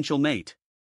potential mate.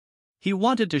 He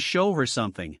wanted to show her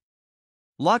something.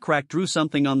 Lokrak drew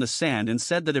something on the sand and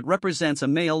said that it represents a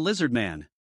male lizard man.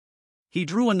 He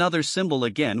drew another symbol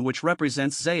again which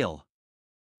represents Zale.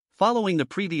 Following the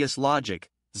previous logic,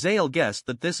 Zale guessed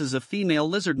that this is a female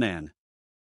lizard man.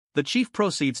 The chief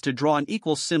proceeds to draw an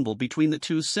equal symbol between the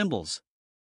two symbols.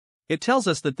 It tells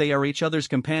us that they are each other's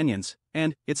companions,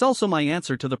 and it's also my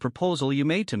answer to the proposal you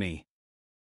made to me.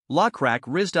 Lokrak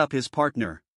rizzed up his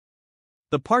partner.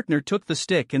 The partner took the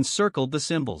stick and circled the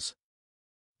symbols.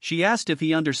 She asked if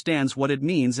he understands what it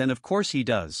means, and of course he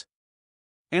does.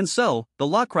 And so, the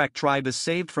Lokrak tribe is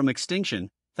saved from extinction,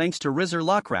 thanks to Rizzer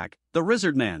Lokrak, the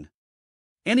lizard man.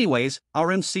 Anyways,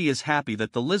 our MC is happy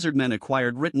that the lizard men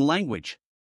acquired written language.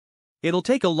 It'll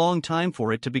take a long time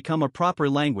for it to become a proper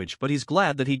language, but he's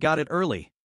glad that he got it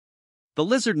early. The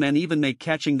lizard men even make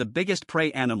catching the biggest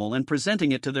prey animal and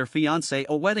presenting it to their fiancé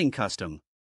a wedding custom.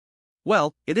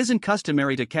 Well, it isn't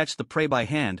customary to catch the prey by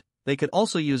hand, they could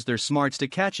also use their smarts to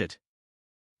catch it.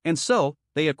 And so,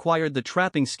 they acquired the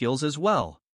trapping skills as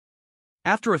well.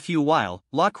 After a few while,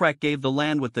 Lokrak gave the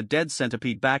land with the dead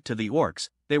centipede back to the orcs.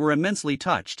 They were immensely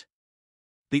touched.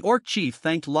 The orc chief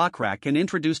thanked Lokrak and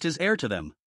introduced his heir to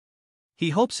them. He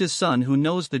hopes his son, who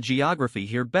knows the geography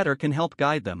here better, can help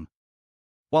guide them.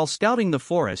 While scouting the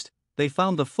forest, they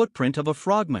found the footprint of a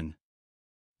frogman.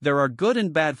 There are good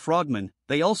and bad frogmen,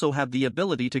 they also have the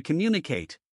ability to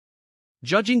communicate.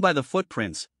 Judging by the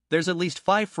footprints, there's at least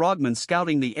 5 frogmen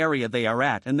scouting the area they are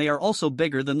at, and they are also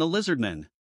bigger than the lizardmen.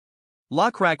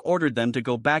 Lokrak ordered them to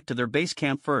go back to their base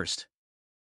camp first.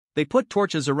 They put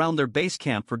torches around their base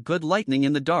camp for good lighting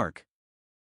in the dark.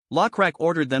 Lokrak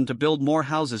ordered them to build more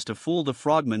houses to fool the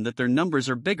frogmen that their numbers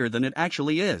are bigger than it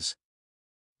actually is.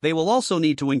 They will also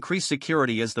need to increase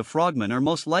security, as the frogmen are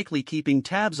most likely keeping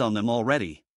tabs on them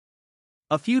already.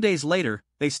 A few days later,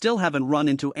 they still haven't run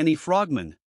into any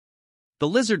frogmen. The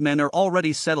lizardmen are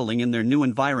already settling in their new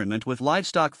environment with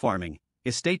livestock farming,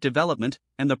 estate development,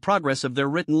 and the progress of their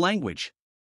written language.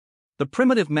 The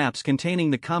primitive maps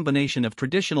containing the combination of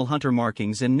traditional hunter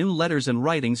markings and new letters and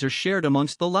writings are shared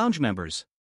amongst the lounge members.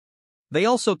 They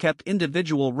also kept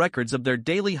individual records of their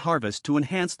daily harvest to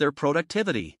enhance their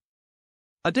productivity.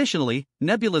 Additionally,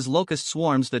 Nebula's locust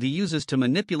swarms that he uses to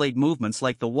manipulate movements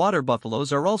like the water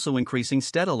buffaloes are also increasing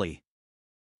steadily.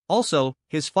 Also,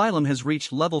 his phylum has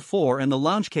reached level 4 and the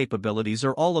lounge capabilities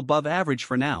are all above average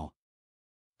for now.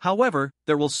 However,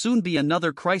 there will soon be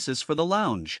another crisis for the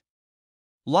lounge.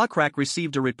 Lokrak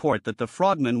received a report that the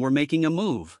frogmen were making a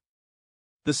move.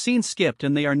 The scene skipped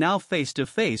and they are now face to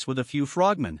face with a few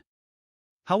frogmen.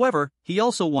 However, he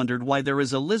also wondered why there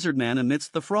is a lizard man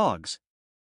amidst the frogs.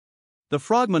 The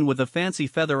frogman with the fancy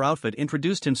feather outfit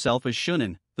introduced himself as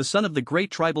Shunin, the son of the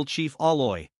great tribal chief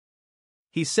Aloy.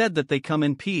 He said that they come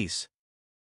in peace.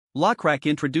 Lokrak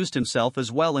introduced himself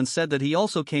as well and said that he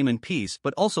also came in peace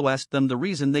but also asked them the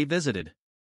reason they visited.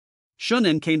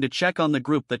 Shunin came to check on the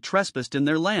group that trespassed in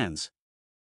their lands.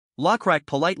 Lokrak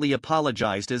politely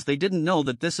apologized as they didn't know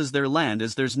that this is their land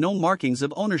as there's no markings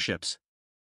of ownerships.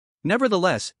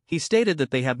 Nevertheless, he stated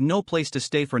that they have no place to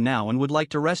stay for now and would like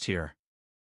to rest here.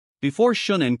 Before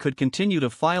Shunin could continue to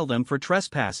file them for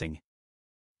trespassing.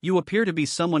 You appear to be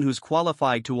someone who's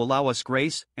qualified to allow us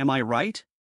grace, am I right?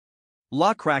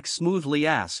 Lokrak smoothly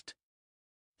asked.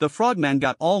 The frogman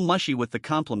got all mushy with the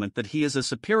compliment that he is a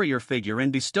superior figure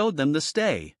and bestowed them the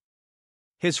stay.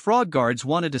 His frog guards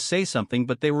wanted to say something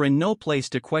but they were in no place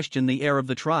to question the heir of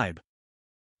the tribe.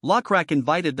 Lokrak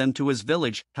invited them to his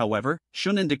village, however,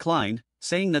 Shunin declined,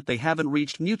 saying that they haven't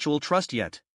reached mutual trust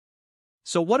yet.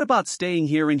 So what about staying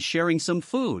here and sharing some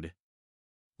food?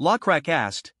 Lokrak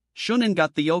asked. Shunin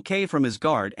got the okay from his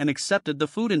guard and accepted the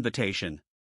food invitation.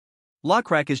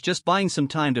 Lokrak is just buying some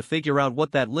time to figure out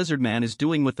what that lizard man is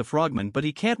doing with the frogman but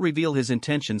he can't reveal his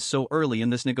intentions so early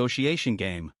in this negotiation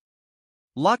game.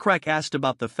 Lokrak asked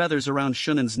about the feathers around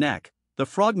Shunin's neck. The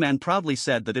frogman proudly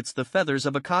said that it's the feathers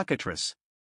of a cockatrice.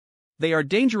 They are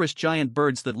dangerous giant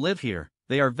birds that live here,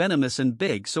 they are venomous and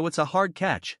big so it's a hard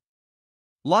catch.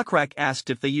 Lokrak asked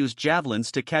if they use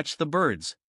javelins to catch the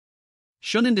birds.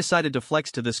 Shunin decided to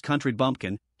flex to this country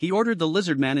bumpkin. He ordered the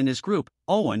lizard man in his group,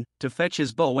 Owen, to fetch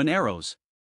his bow and arrows.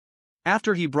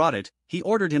 After he brought it, he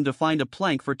ordered him to find a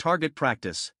plank for target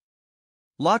practice.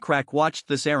 Lokrak watched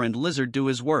this errand lizard do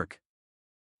his work.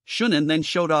 Shunin then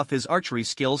showed off his archery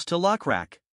skills to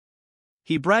Lokrak.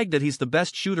 He bragged that he's the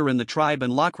best shooter in the tribe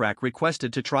and Lokrak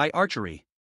requested to try archery.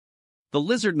 The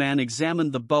lizard man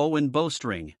examined the bow and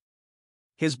bowstring.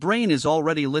 His brain is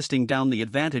already listing down the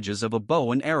advantages of a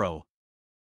bow and arrow.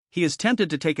 He is tempted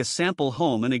to take a sample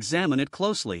home and examine it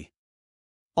closely.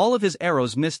 All of his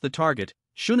arrows missed the target.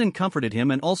 Shunin comforted him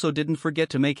and also didn't forget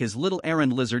to make his little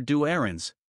errand lizard do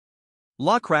errands.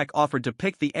 Lokrak offered to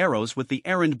pick the arrows with the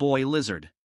errand boy lizard.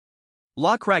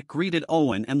 Lokrak greeted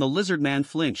Owen and the lizard man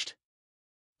flinched.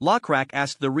 Lokrak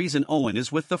asked the reason Owen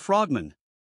is with the frogman.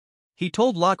 He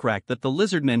told Lokrak that the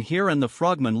lizard men here and the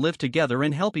frogman live together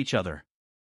and help each other.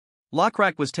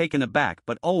 Lokrak was taken aback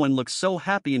but Owen looked so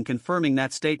happy in confirming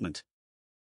that statement.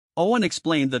 Owen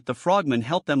explained that the frogmen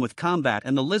help them with combat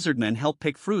and the lizardmen help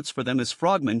pick fruits for them as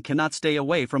frogmen cannot stay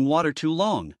away from water too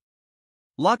long.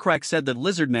 Lokrak said that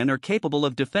lizardmen are capable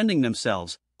of defending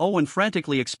themselves. Owen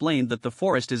frantically explained that the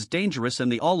forest is dangerous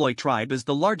and the Aloy tribe is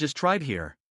the largest tribe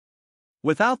here.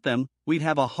 Without them, we'd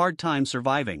have a hard time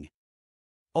surviving.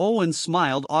 Owen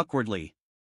smiled awkwardly.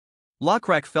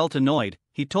 Lokrak felt annoyed.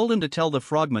 He told him to tell the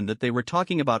frogmen that they were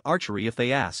talking about archery if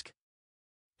they ask.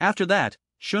 After that,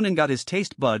 Shunin got his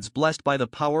taste buds blessed by the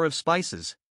power of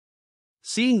spices.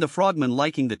 Seeing the frogman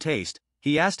liking the taste,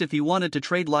 he asked if he wanted to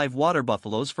trade live water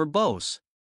buffaloes for bows.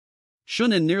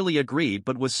 Shunin nearly agreed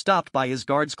but was stopped by his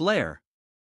guard's glare.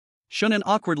 Shunin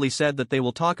awkwardly said that they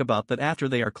will talk about that after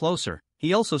they are closer.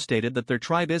 He also stated that their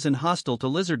tribe isn't hostile to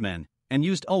lizardmen, and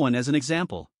used Owen as an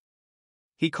example.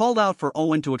 He called out for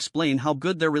Owen to explain how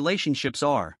good their relationships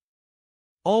are.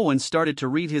 Owen started to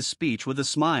read his speech with a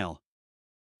smile.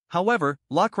 However,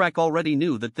 Lokrak already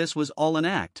knew that this was all an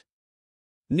act.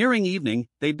 Nearing evening,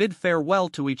 they bid farewell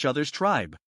to each other's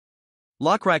tribe.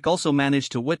 Lokrak also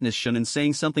managed to witness Shunin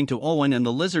saying something to Owen and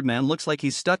the lizardman looks like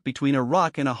he's stuck between a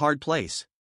rock and a hard place.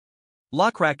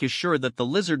 Lokrak is sure that the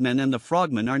lizardmen and the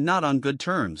frogmen are not on good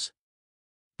terms.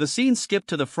 The scene skipped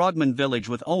to the frogman village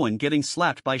with Owen getting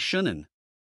slapped by Shunin.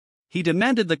 He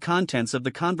demanded the contents of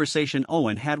the conversation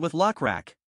Owen had with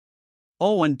Lokrak.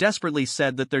 Owen desperately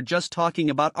said that they're just talking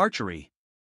about archery.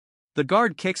 The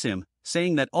guard kicks him,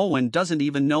 saying that Owen doesn't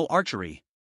even know archery.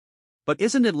 But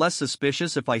isn't it less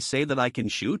suspicious if I say that I can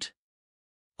shoot?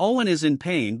 Owen is in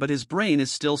pain but his brain is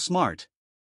still smart.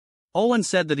 Owen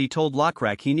said that he told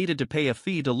Lokrak he needed to pay a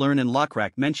fee to learn and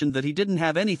Lokrak mentioned that he didn't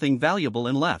have anything valuable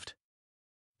and left.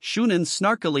 Shunin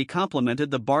snarkily complimented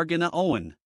the bargain to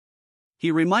Owen. He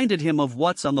reminded him of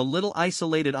what's on the little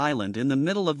isolated island in the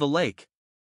middle of the lake.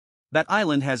 That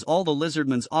island has all the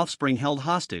lizardmen's offspring held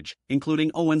hostage, including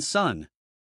Owen's son.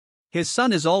 His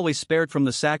son is always spared from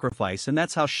the sacrifice and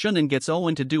that's how Shunin gets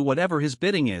Owen to do whatever his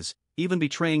bidding is, even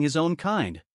betraying his own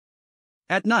kind.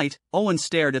 At night, Owen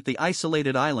stared at the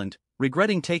isolated island,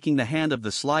 regretting taking the hand of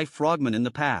the sly frogman in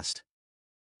the past.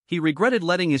 He regretted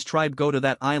letting his tribe go to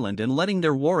that island and letting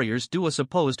their warriors do a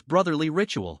supposed brotherly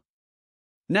ritual.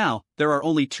 Now, there are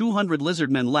only 200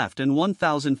 lizardmen left and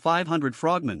 1,500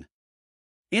 frogmen.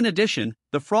 In addition,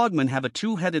 the frogmen have a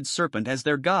two-headed serpent as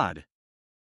their god.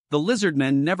 The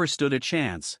lizardmen never stood a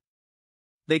chance.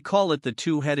 They call it the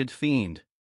two-headed fiend.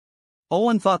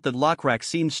 Owen thought that Lokrak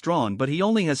seemed strong, but he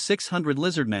only has 600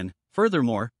 lizardmen.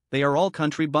 Furthermore, they are all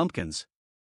country bumpkins.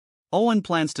 Owen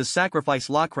plans to sacrifice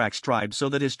Lokrak's tribe so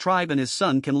that his tribe and his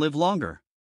son can live longer.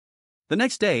 The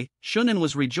next day, Shunin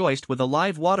was rejoiced with a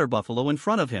live water buffalo in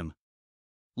front of him.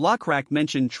 Lokrak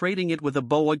mentioned trading it with a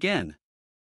bow again.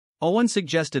 Owen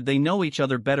suggested they know each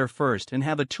other better first and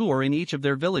have a tour in each of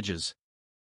their villages.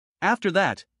 After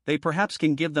that, they perhaps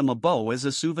can give them a bow as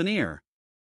a souvenir.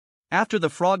 After the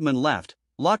frogmen left,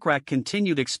 Lokrak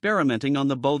continued experimenting on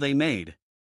the bow they made.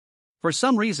 For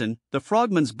some reason, the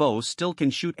frogman's bow still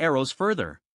can shoot arrows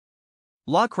further.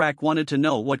 Lokrak wanted to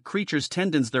know what creature's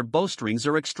tendons their bowstrings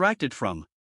are extracted from.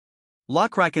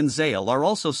 Lokrak and Zale are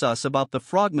also sus about the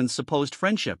frogman's supposed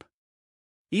friendship.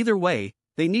 Either way,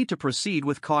 they need to proceed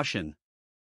with caution.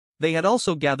 They had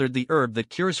also gathered the herb that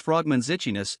cures frogman's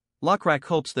itchiness. Lokrak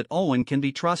hopes that Owen can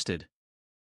be trusted.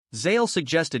 Zale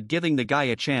suggested giving the guy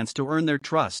a chance to earn their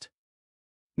trust.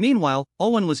 Meanwhile,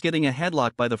 Owen was getting a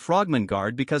headlock by the frogman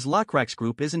guard because Lokrak's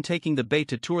group isn't taking the bait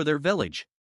to tour their village.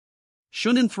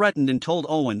 Shunin threatened and told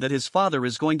Owen that his father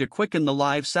is going to quicken the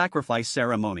live sacrifice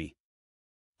ceremony.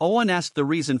 Owen asked the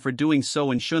reason for doing so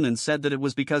and Shunin said that it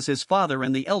was because his father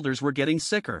and the elders were getting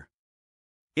sicker.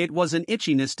 It was an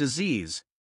itchiness disease.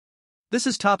 This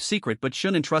is top secret, but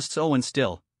Shunin trusts Owen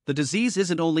still. The disease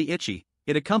isn't only itchy,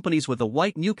 it accompanies with a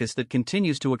white mucus that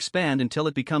continues to expand until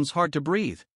it becomes hard to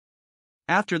breathe.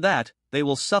 After that, they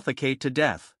will suffocate to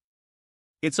death.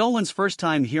 It's Owen's first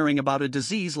time hearing about a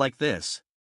disease like this.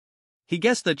 He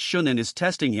guessed that Shunin is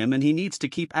testing him and he needs to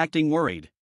keep acting worried.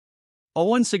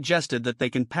 Owen suggested that they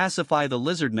can pacify the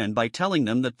lizardmen by telling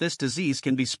them that this disease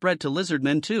can be spread to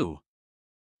lizardmen too.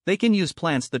 They can use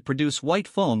plants that produce white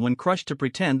foam when crushed to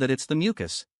pretend that it's the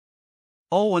mucus.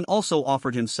 Owen also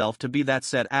offered himself to be that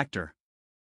said actor.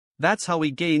 That's how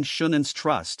he gained Shunin's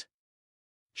trust.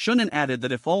 Shunin added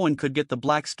that if Owen could get the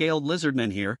black-scaled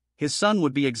lizardmen here, his son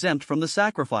would be exempt from the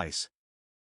sacrifice.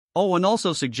 Owen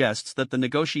also suggests that the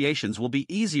negotiations will be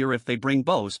easier if they bring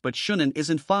bows, but Shunin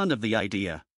isn't fond of the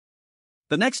idea.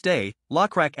 The next day,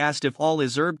 Lokrak asked if all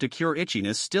his herb to cure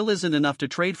itchiness still isn't enough to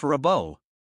trade for a bow.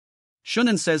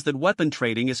 Shunin says that weapon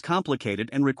trading is complicated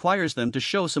and requires them to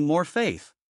show some more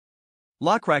faith.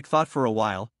 Lokrak thought for a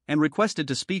while, and requested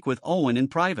to speak with Owen in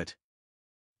private.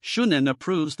 Shunin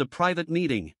approves the private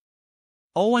meeting.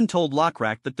 Owen told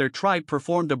Lokrak that their tribe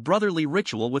performed a brotherly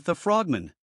ritual with the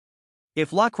frogmen.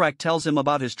 If Lokrak tells him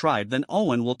about his tribe, then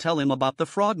Owen will tell him about the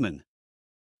frogmen.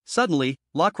 Suddenly,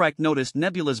 Lokrak noticed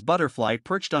Nebula's butterfly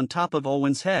perched on top of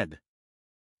Owen's head.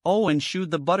 Owen shooed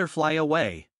the butterfly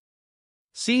away.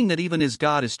 Seeing that even his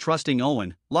god is trusting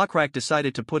Owen, Lokrak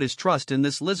decided to put his trust in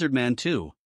this lizardman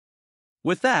too.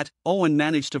 With that, Owen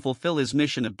managed to fulfill his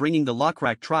mission of bringing the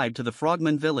Lokrak tribe to the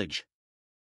frogman village.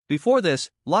 Before this,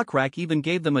 Lokrak even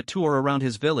gave them a tour around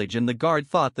his village and the guard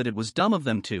thought that it was dumb of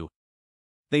them to.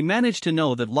 They managed to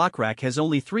know that Lokrak has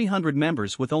only 300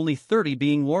 members with only 30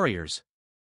 being warriors.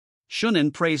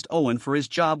 Shunin praised Owen for his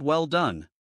job well done.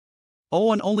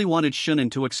 Owen only wanted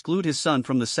Shunin to exclude his son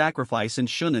from the sacrifice and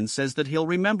Shunin says that he'll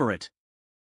remember it.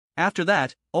 After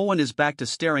that, Owen is back to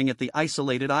staring at the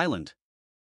isolated island.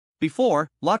 Before,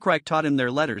 Lokrak taught him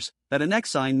their letters, that an X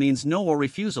sign means no or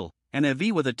refusal, and a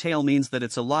V with a tail means that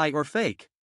it's a lie or fake.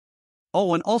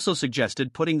 Owen also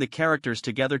suggested putting the characters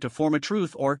together to form a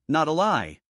truth or not a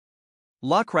lie.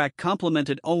 Lokrak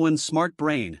complimented Owen's smart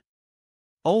brain.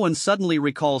 Owen suddenly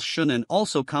recalls Shunin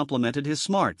also complimented his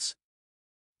smarts.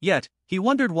 Yet, he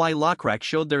wondered why Lokrak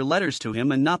showed their letters to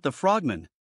him and not the frogmen.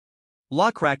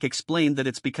 Lokrak explained that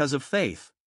it's because of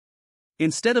faith.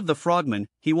 Instead of the frogman,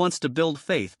 he wants to build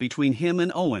faith between him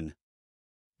and Owen.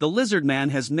 The lizard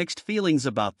man has mixed feelings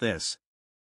about this.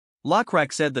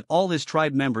 Lokrak said that all his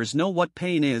tribe members know what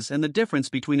pain is and the difference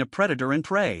between a predator and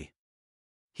prey.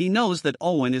 He knows that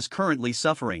Owen is currently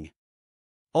suffering.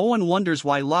 Owen wonders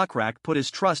why Lokrak put his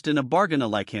trust in a bargainer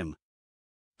like him.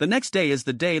 The next day is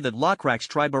the day that Lokrak's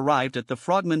tribe arrived at the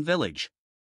frogman village.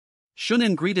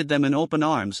 Shunin greeted them in open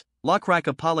arms. Lokrak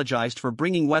apologized for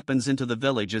bringing weapons into the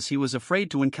village as he was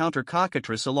afraid to encounter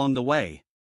cockatrice along the way.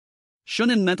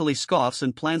 Shunin mentally scoffs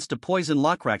and plans to poison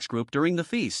Lokrak's group during the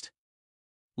feast.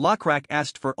 Lokrak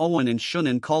asked for Owen and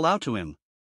Shunin call out to him.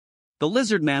 The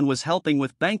lizard man was helping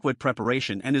with banquet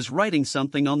preparation and is writing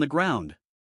something on the ground.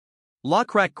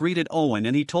 Lokrak greeted Owen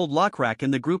and he told Lokrak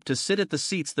and the group to sit at the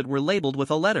seats that were labeled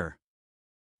with a letter.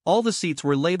 All the seats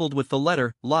were labeled with the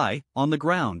letter Lie on the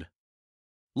ground.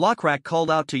 Lokrak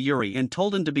called out to Yuri and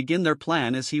told him to begin their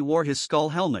plan as he wore his skull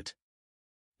helmet.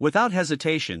 Without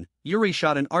hesitation, Yuri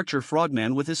shot an archer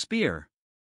frogman with his spear.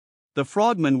 The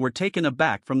frogmen were taken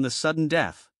aback from the sudden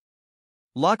death.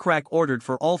 Lokrak ordered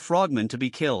for all frogmen to be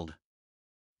killed.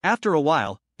 After a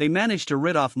while, they managed to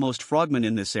rid off most frogmen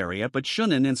in this area, but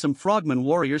Shunin and some frogman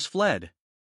warriors fled.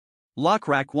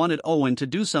 Lokrak wanted Owen to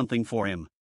do something for him.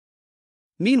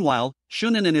 Meanwhile,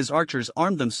 Shunin and his archers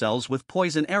armed themselves with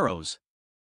poison arrows.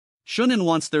 Shunin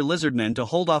wants their lizardmen to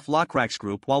hold off Lokrak's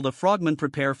group while the frogmen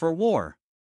prepare for war.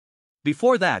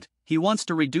 Before that, he wants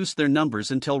to reduce their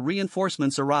numbers until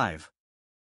reinforcements arrive.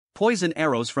 Poison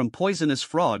arrows from poisonous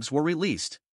frogs were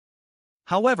released.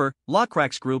 However,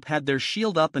 Lokrak's group had their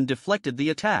shield up and deflected the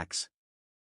attacks.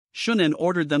 Shunin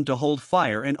ordered them to hold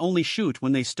fire and only shoot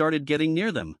when they started getting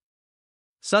near them.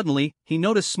 Suddenly, he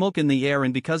noticed smoke in the air,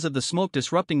 and because of the smoke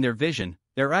disrupting their vision,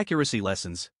 their accuracy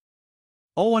lessens.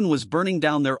 Owen was burning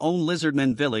down their own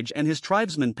lizardmen village and his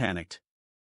tribesmen panicked.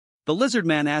 The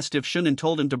lizardman asked if Shunin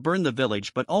told him to burn the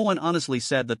village, but Owen honestly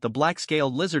said that the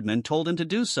black-scaled lizardmen told him to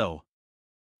do so.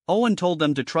 Owen told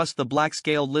them to trust the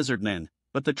black-scaled lizardmen,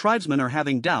 but the tribesmen are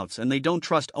having doubts and they don't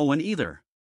trust Owen either.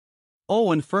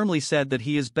 Owen firmly said that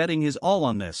he is betting his all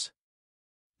on this.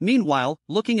 Meanwhile,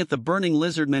 looking at the burning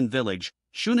lizardmen village,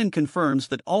 Shunin confirms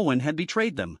that Owen had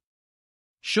betrayed them.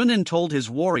 Shunin told his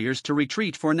warriors to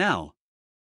retreat for now.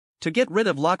 To get rid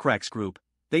of Lokrak's group,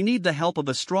 they need the help of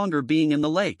a stronger being in the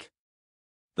lake.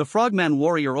 The frogman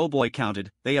warrior Oboy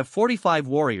counted, they have 45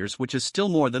 warriors, which is still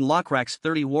more than Lokrak's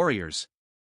 30 warriors.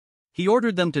 He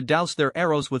ordered them to douse their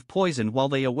arrows with poison while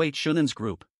they await Shunin's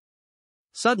group.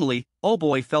 Suddenly,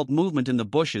 Oboy felt movement in the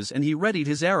bushes and he readied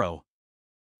his arrow.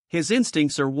 His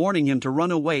instincts are warning him to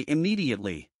run away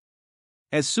immediately.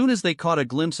 As soon as they caught a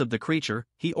glimpse of the creature,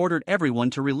 he ordered everyone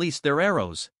to release their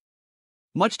arrows.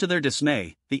 Much to their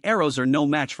dismay, the arrows are no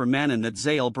match for Manon that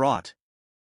Zael brought.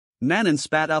 Manon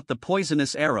spat out the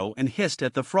poisonous arrow and hissed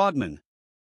at the frogman.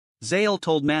 Zael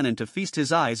told Manon to feast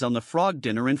his eyes on the frog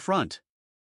dinner in front.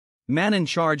 Manon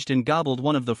charged and gobbled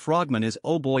one of the frogmen as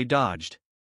Oboy dodged.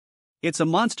 It's a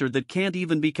monster that can't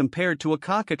even be compared to a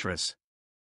cockatrice.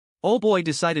 Oboy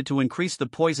decided to increase the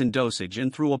poison dosage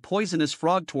and threw a poisonous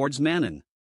frog towards Manon.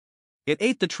 It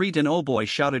ate the treat and Oboy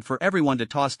shouted for everyone to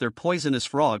toss their poisonous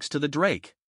frogs to the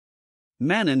drake.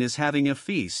 Manon is having a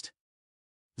feast.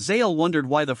 Zael wondered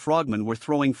why the frogmen were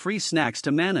throwing free snacks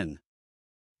to Manon.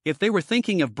 If they were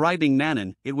thinking of bribing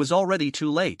Manon, it was already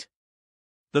too late.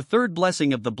 The third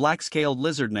blessing of the black-scaled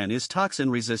lizardmen is toxin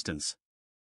resistance.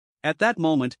 At that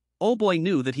moment, Oboy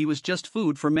knew that he was just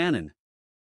food for Manon.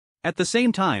 At the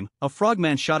same time, a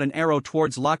frogman shot an arrow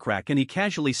towards Lokrak and he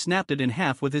casually snapped it in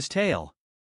half with his tail.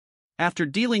 After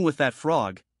dealing with that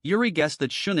frog, Yuri guessed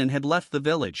that Shunin had left the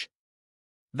village.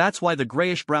 That's why the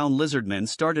grayish-brown lizardmen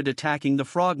started attacking the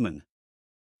frogmen.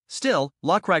 Still,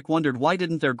 Lokrak wondered why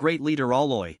didn't their great leader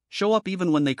Aloy show up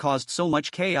even when they caused so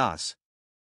much chaos.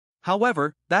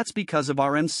 However, that's because of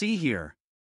our MC here.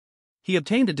 He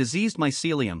obtained a diseased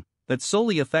mycelium that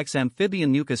solely affects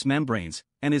amphibian mucous membranes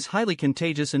and is highly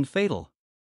contagious and fatal.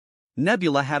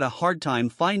 Nebula had a hard time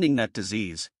finding that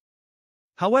disease.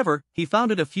 However, he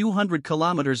found it a few hundred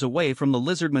kilometers away from the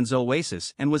lizardman's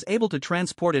oasis and was able to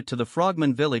transport it to the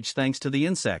frogman village thanks to the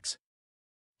insects.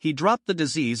 He dropped the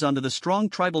disease onto the strong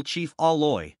tribal chief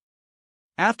Aloy.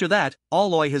 After that,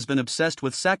 Aloy has been obsessed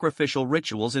with sacrificial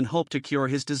rituals in hope to cure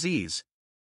his disease.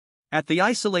 At the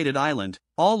isolated island,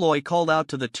 Aloy called out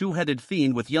to the two-headed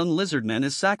fiend with young lizardmen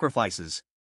as sacrifices.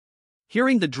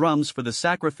 Hearing the drums for the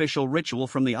sacrificial ritual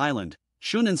from the island,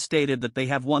 Shunin stated that they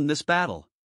have won this battle.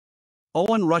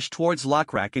 Owen rushed towards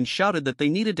Lokrak and shouted that they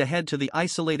needed to head to the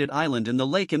isolated island in the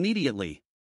lake immediately.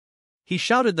 He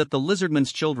shouted that the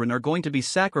lizardman's children are going to be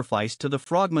sacrificed to the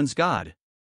frogman's god.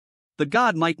 The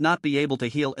god might not be able to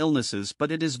heal illnesses,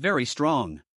 but it is very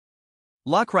strong.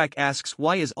 Lokrak asks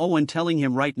why is Owen telling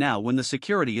him right now when the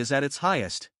security is at its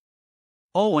highest.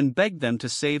 Owen begged them to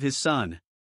save his son.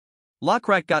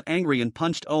 Lokrak got angry and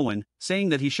punched Owen, saying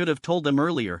that he should have told them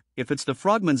earlier, if it's the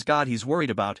frogman's god he's worried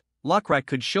about, Lokrak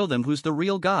could show them who's the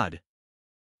real god.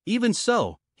 Even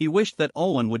so, he wished that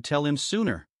Owen would tell him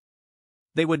sooner.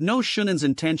 They would know Shunin's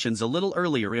intentions a little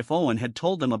earlier if Owen had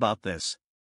told them about this.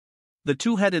 The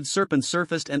two-headed serpent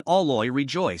surfaced and Aloy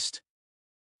rejoiced.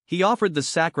 He offered the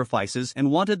sacrifices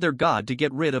and wanted their god to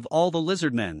get rid of all the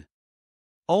lizardmen.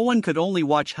 Owen could only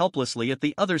watch helplessly at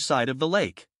the other side of the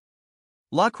lake.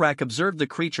 Lokrak observed the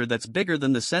creature that's bigger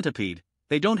than the centipede,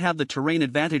 they don't have the terrain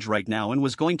advantage right now and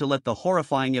was going to let the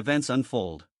horrifying events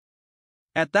unfold.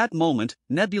 At that moment,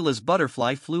 Nebula's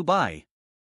butterfly flew by.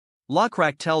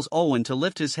 Lokrak tells Owen to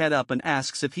lift his head up and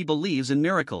asks if he believes in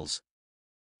miracles.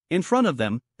 In front of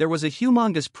them, there was a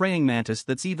humongous praying mantis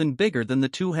that's even bigger than the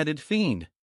two-headed fiend.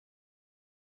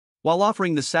 While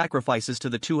offering the sacrifices to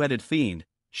the two-headed fiend,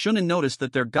 Shunin noticed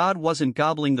that their god wasn't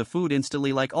gobbling the food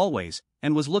instantly like always,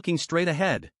 and was looking straight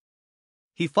ahead.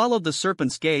 He followed the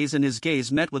serpent's gaze and his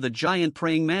gaze met with a giant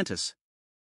praying mantis.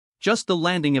 Just the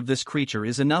landing of this creature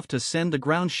is enough to send the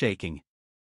ground shaking.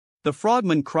 The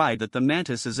frogman cried that the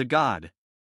mantis is a god.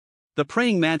 The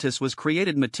praying mantis was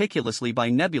created meticulously by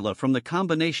Nebula from the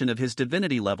combination of his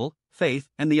divinity level, faith,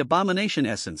 and the abomination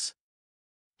essence.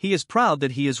 He is proud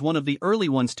that he is one of the early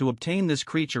ones to obtain this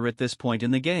creature at this point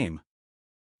in the game.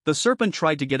 The serpent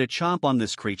tried to get a chomp on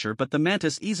this creature, but the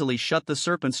mantis easily shut the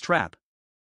serpent's trap.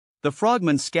 The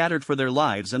frogmen scattered for their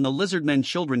lives and the lizardmen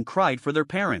children cried for their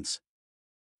parents.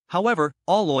 However,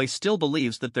 Aloy still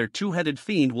believes that their two-headed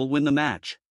fiend will win the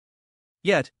match.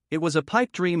 Yet, it was a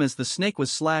pipe dream as the snake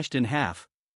was slashed in half.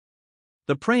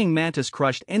 The praying mantis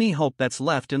crushed any hope that's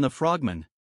left in the frogman.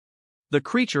 The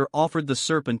creature offered the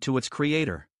serpent to its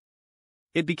creator.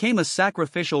 It became a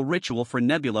sacrificial ritual for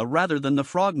Nebula rather than the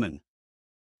frogman.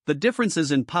 The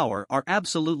differences in power are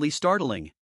absolutely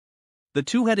startling. The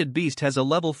two-headed beast has a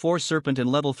level 4 serpent and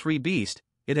level 3 beast.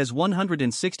 It has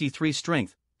 163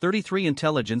 strength, 33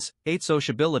 intelligence, 8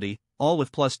 sociability, all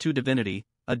with +2 divinity,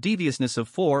 a deviousness of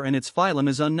 4 and its phylum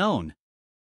is unknown.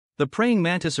 The praying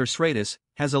mantis or Sratus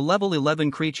has a level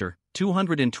 11 creature,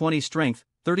 220 strength,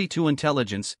 32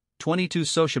 intelligence, 22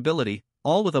 sociability,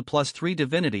 all with a +3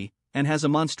 divinity, and has a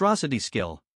monstrosity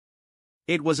skill.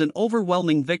 It was an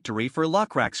overwhelming victory for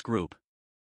Lokrak's group.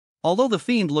 Although the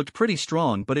fiend looked pretty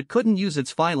strong but it couldn't use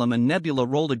its phylum and Nebula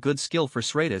rolled a good skill for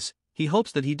Sratus, he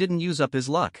hopes that he didn't use up his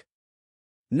luck.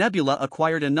 Nebula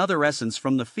acquired another essence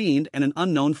from the fiend and an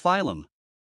unknown phylum.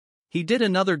 He did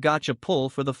another gotcha pull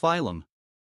for the phylum.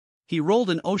 He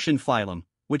rolled an ocean phylum,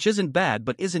 which isn't bad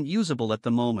but isn't usable at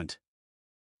the moment.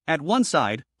 At one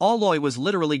side, Aloy was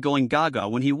literally going gaga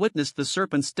when he witnessed the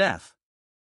serpent's death.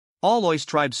 Aloy's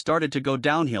tribe started to go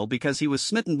downhill because he was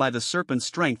smitten by the serpent's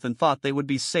strength and thought they would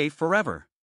be safe forever.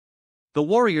 The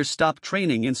warriors stopped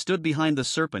training and stood behind the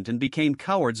serpent and became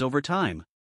cowards over time.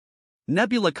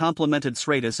 Nebula complimented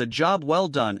Sratus a job well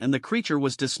done and the creature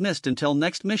was dismissed until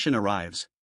next mission arrives.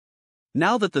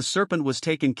 Now that the serpent was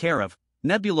taken care of,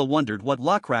 Nebula wondered what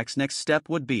Lokrak's next step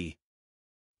would be.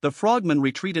 The frogmen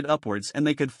retreated upwards and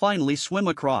they could finally swim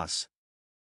across.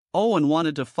 Owen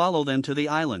wanted to follow them to the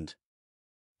island.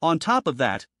 On top of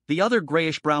that, the other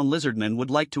grayish-brown lizardmen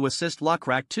would like to assist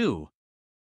Lokrak too.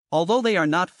 Although they are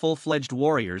not full-fledged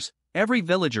warriors, every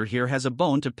villager here has a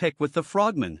bone to pick with the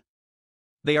frogmen.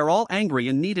 They are all angry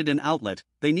and needed an outlet.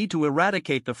 They need to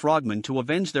eradicate the frogmen to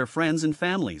avenge their friends and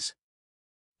families.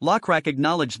 Lokrak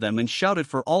acknowledged them and shouted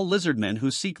for all lizardmen who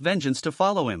seek vengeance to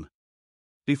follow him.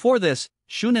 Before this,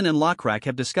 Shunin and Lokrak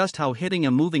have discussed how hitting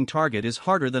a moving target is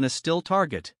harder than a still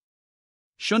target.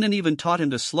 Shunin even taught him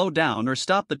to slow down or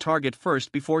stop the target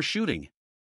first before shooting.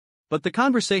 But the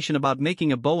conversation about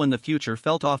making a bow in the future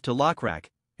felt off to Lokrak,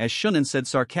 as Shunin said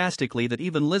sarcastically that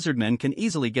even lizardmen can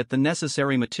easily get the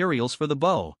necessary materials for the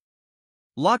bow.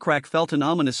 Lokrak felt an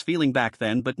ominous feeling back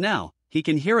then, but now, he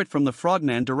can hear it from the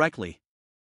frogman directly.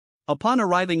 Upon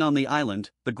arriving on the island,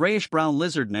 the grayish-brown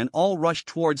lizardmen all rushed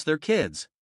towards their kids.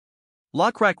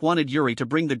 Lokrak wanted Yuri to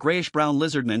bring the grayish-brown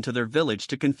lizardmen to their village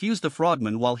to confuse the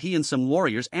frogmen while he and some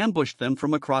warriors ambushed them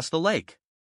from across the lake.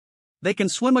 They can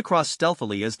swim across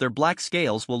stealthily as their black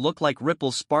scales will look like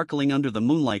ripples sparkling under the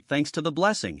moonlight thanks to the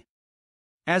blessing.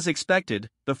 As expected,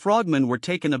 the frogmen were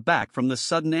taken aback from the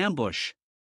sudden ambush.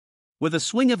 With a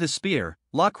swing of his spear,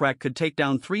 Lokrak could take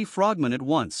down 3 frogmen at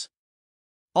once.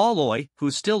 Aloy,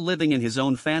 who's still living in his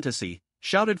own fantasy,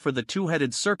 shouted for the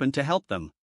two-headed serpent to help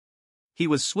them. He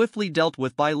was swiftly dealt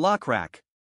with by Lokrak.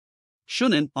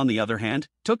 Shunin, on the other hand,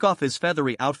 took off his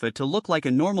feathery outfit to look like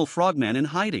a normal frogman in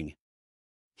hiding.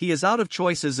 He is out of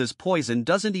choices as poison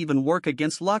doesn't even work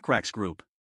against Lokrak's group.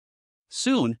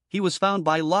 Soon, he was found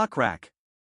by Lokrak.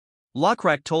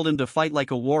 Lokrak told him to fight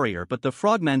like a warrior, but the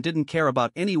frogman didn't care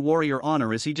about any warrior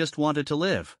honor as he just wanted to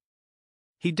live.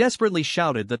 He desperately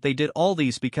shouted that they did all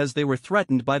these because they were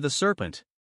threatened by the serpent.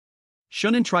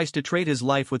 Shunin tries to trade his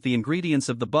life with the ingredients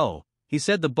of the bow. He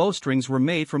said the bowstrings were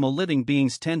made from a living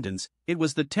being's tendons. It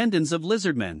was the tendons of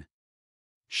lizardmen.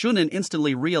 Shunin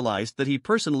instantly realized that he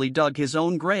personally dug his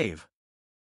own grave.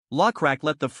 Lokrak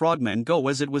let the frogmen go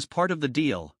as it was part of the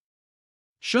deal.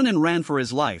 Shunin ran for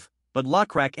his life, but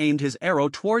Lokrak aimed his arrow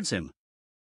towards him.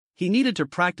 He needed to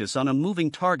practice on a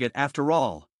moving target after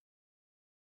all.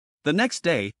 The next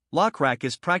day, Lokrak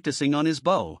is practicing on his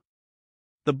bow.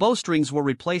 The bowstrings were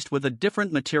replaced with a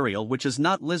different material which is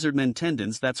not lizardmen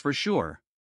tendons, that's for sure.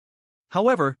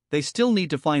 However, they still need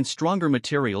to find stronger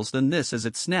materials than this as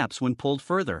it snaps when pulled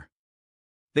further.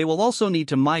 They will also need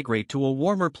to migrate to a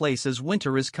warmer place as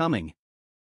winter is coming.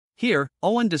 Here,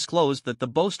 Owen disclosed that the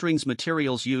bowstrings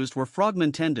materials used were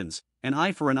frogman tendons, an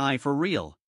eye for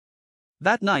real.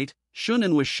 That night,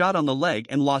 Shunin was shot on the leg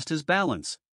and lost his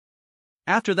balance.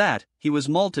 After that, he was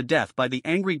mauled to death by the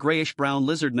angry grayish-brown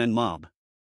lizardmen mob.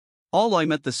 Aloy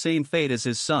met the same fate as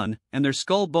his son, and their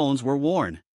skull bones were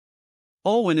worn.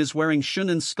 Owen is wearing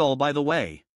Shunin's skull, by the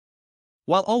way.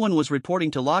 While Owen was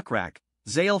reporting to Lokrak,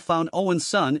 Zale found Owen's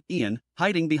son, Ian,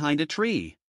 hiding behind a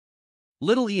tree.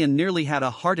 Little Ian nearly had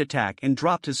a heart attack and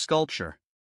dropped his sculpture.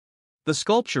 The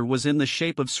sculpture was in the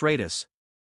shape of Stratus.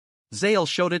 Zale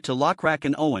showed it to Lokrak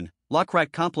and Owen.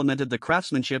 Lokrak complimented the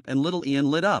craftsmanship and little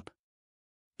Ian lit up.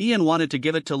 Ian wanted to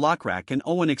give it to Lokrak and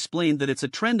Owen explained that it's a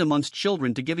trend amongst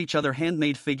children to give each other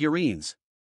handmade figurines.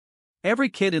 Every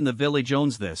kid in the village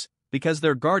owns this, because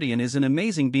their guardian is an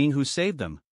amazing being who saved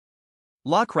them.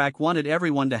 Lokrak wanted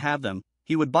everyone to have them.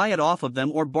 He would buy it off of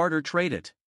them or barter trade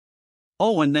it.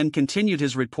 Owen then continued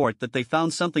his report that they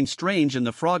found something strange in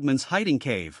the frogman's hiding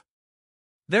cave.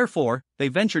 Therefore, they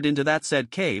ventured into that said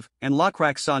cave, and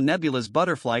Lokrak saw Nebula's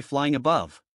butterfly flying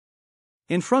above.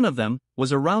 In front of them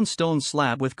was a round stone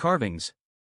slab with carvings.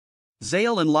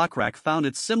 Zale and Lokrak found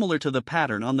it similar to the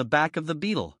pattern on the back of the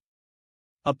beetle.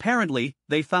 Apparently,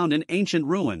 they found an ancient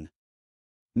ruin.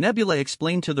 Nebula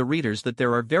explained to the readers that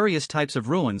there are various types of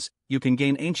ruins. You can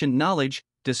gain ancient knowledge,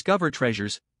 discover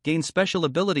treasures, gain special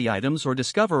ability items, or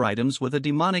discover items with a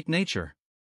demonic nature.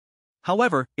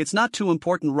 However, it's not too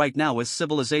important right now as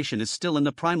civilization is still in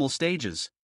the primal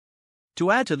stages.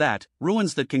 To add to that,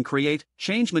 ruins that can create,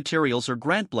 change materials or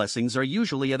grant blessings are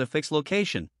usually at a fixed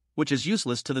location, which is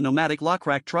useless to the nomadic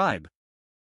Lokrak tribe.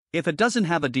 If it doesn't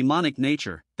have a demonic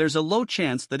nature, there's a low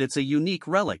chance that it's a unique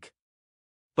relic.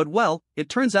 But well, it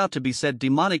turns out to be said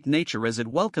demonic nature as it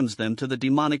welcomes them to the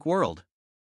demonic world.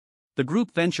 The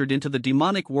group ventured into the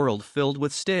demonic world filled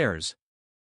with stairs.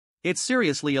 It's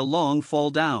seriously a long fall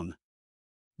down.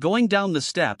 Going down the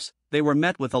steps, they were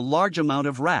met with a large amount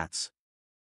of rats.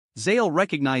 Zale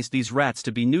recognized these rats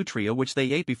to be nutria which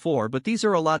they ate before, but these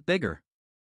are a lot bigger.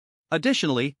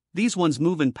 Additionally, these ones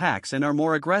move in packs and are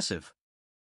more aggressive.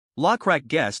 Lokrak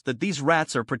guessed that these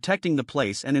rats are protecting the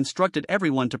place and instructed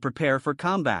everyone to prepare for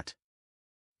combat.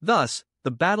 Thus,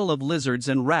 the battle of lizards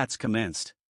and rats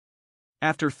commenced.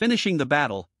 After finishing the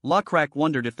battle, Lokrak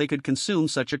wondered if they could consume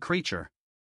such a creature.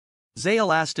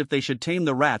 Zale asked if they should tame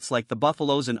the rats like the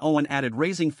buffaloes, and Owen added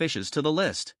raising fishes to the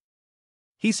list.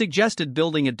 He suggested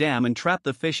building a dam and trap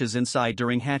the fishes inside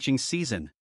during hatching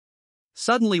season.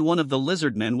 Suddenly one of the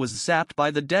lizardmen was zapped by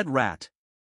the dead rat.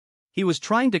 He was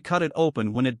trying to cut it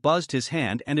open when it buzzed his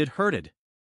hand and it hurted.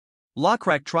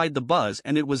 Lokrak tried the buzz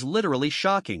and it was literally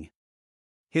shocking.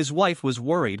 His wife was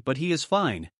worried, but he is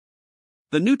fine.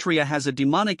 The nutria has a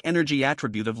demonic energy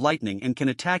attribute of lightning and can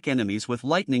attack enemies with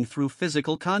lightning through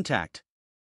physical contact.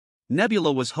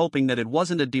 Nebula was hoping that it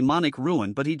wasn't a demonic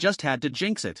ruin, but he just had to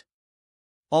jinx it.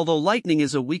 Although lightning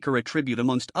is a weaker attribute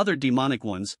amongst other demonic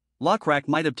ones, Lokrak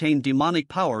might obtain demonic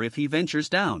power if he ventures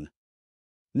down.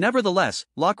 Nevertheless,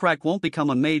 Lokrak won't become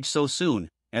a mage so soon.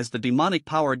 As the demonic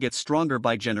power gets stronger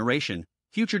by generation,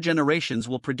 future generations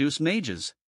will produce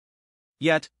mages.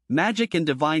 Yet, magic and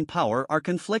divine power are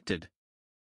conflicted.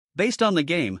 Based on the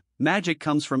game, magic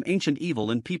comes from ancient evil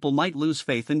and people might lose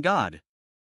faith in God.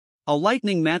 A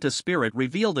lightning manta spirit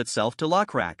revealed itself to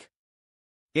Lokrak.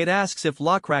 It asks if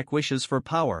Lokrak wishes for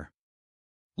power.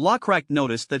 Lokrak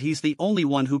noticed that he's the only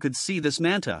one who could see this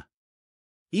manta.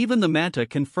 Even the manta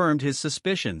confirmed his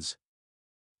suspicions.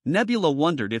 Nebula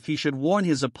wondered if he should warn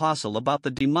his apostle about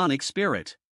the demonic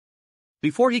spirit.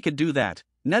 Before he could do that,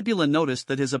 Nebula noticed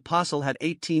that his apostle had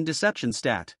 18 deception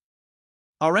stat.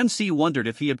 Our MC wondered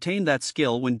if he obtained that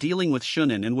skill when dealing with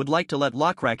Shunin and would like to let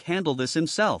Lokrak handle this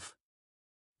himself.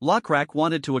 Lokrak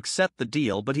wanted to accept the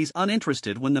deal, but he's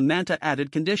uninterested when the manta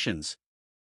added conditions.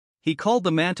 He called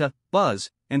the manta Buzz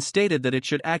and stated that it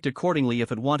should act accordingly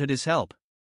if it wanted his help.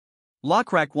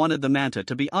 Lokrak wanted the manta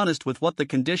to be honest with what the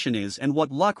condition is and what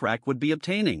Lokrak would be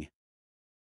obtaining.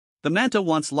 The manta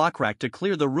wants Lokrak to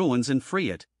clear the ruins and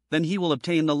free it, then he will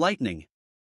obtain the lightning.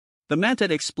 The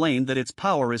manta explained that its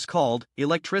power is called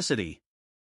electricity.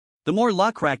 The more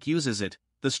Lokrak uses it,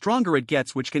 the stronger it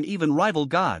gets, which can even rival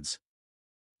gods.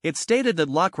 It stated that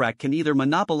Lokrak can either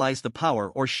monopolize the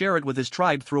power or share it with his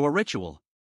tribe through a ritual.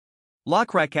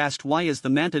 Lokrak asked why is the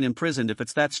manta imprisoned if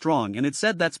it's that strong, and it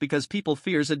said that's because people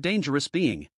fears a dangerous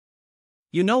being.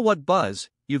 You know what, Buzz,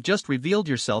 you've just revealed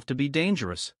yourself to be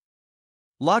dangerous.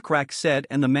 Lokrak said,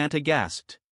 and the manta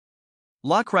gasped.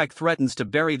 Lokrak threatens to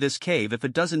bury this cave if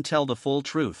it doesn't tell the full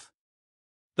truth.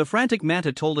 The frantic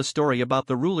manta told a story about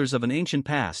the rulers of an ancient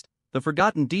past, the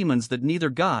forgotten demons that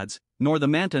neither gods nor the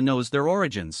manta knows their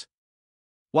origins.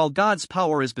 While God's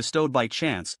power is bestowed by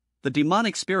chance, the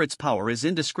demonic spirit's power is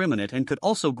indiscriminate and could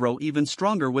also grow even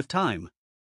stronger with time.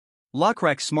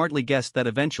 Lokrak smartly guessed that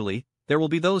eventually, there will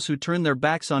be those who turn their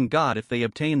backs on God if they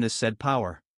obtain this said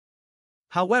power.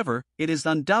 However, it is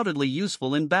undoubtedly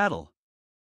useful in battle.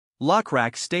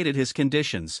 Lokrak stated his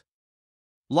conditions.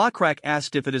 Lokrak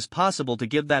asked if it is possible to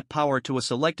give that power to a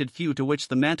selected few, to which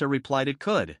the manta replied it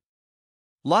could.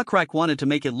 Lokrak wanted to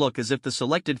make it look as if the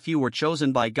selected few were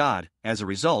chosen by God. As a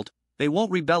result, they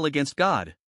won't rebel against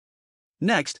God.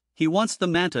 Next, he wants the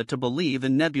manta to believe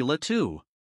in Nebula too.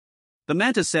 The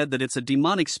manta said that it's a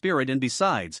demonic spirit, and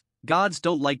besides, gods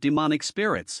don't like demonic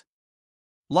spirits.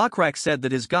 Lokrak said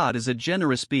that his god is a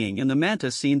generous being, and the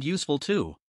manta seemed useful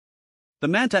too. The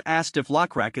manta asked if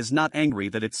Lokrak is not angry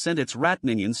that it sent its rat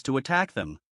minions to attack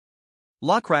them.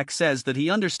 Lokrak says that he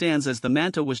understands, as the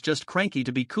manta was just cranky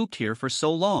to be cooped here for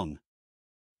so long.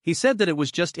 He said that it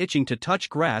was just itching to touch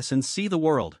grass and see the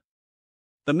world.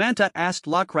 The manta asked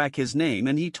Lokrak his name,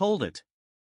 and he told it.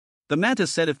 The manta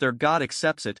said if their god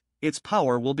accepts it, its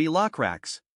power will be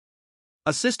Lokrak's.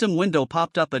 A system window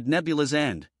popped up at Nebula's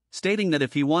end, stating that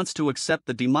if he wants to accept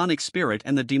the demonic spirit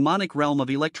and the demonic realm of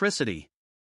electricity.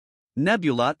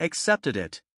 Nebula accepted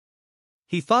it.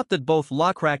 He thought that both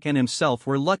Lokrak and himself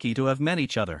were lucky to have met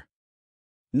each other.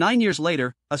 9 years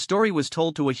later, a story was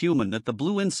told to a human that the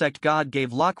blue insect god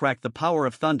gave Lokrak the power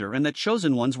of thunder and that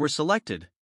chosen ones were selected.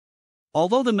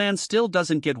 Although the man still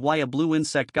doesn't get why a blue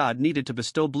insect god needed to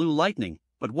bestow blue lightning,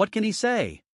 but what can he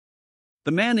say?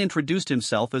 The man introduced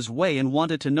himself as Wei and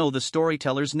wanted to know the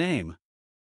storyteller's name.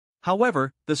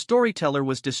 However, the storyteller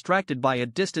was distracted by a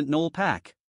distant gnoll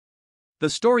pack. The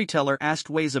storyteller asked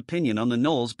Wei's opinion on the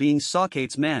gnolls being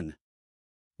Sokkate's men.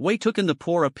 Wei took in the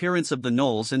poor appearance of the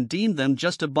gnolls and deemed them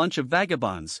just a bunch of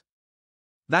vagabonds.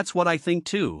 That's what I think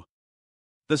too.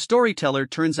 The storyteller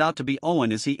turns out to be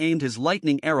Owen as he aimed his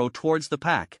lightning arrow towards the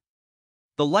pack.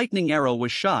 The lightning arrow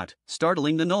was shot,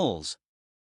 startling the gnolls.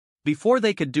 Before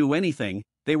they could do anything,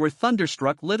 they were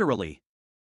thunderstruck literally.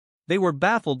 They were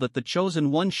baffled that the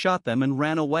chosen one shot them and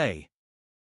ran away.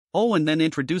 Owen then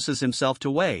introduces himself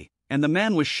to Wei, and the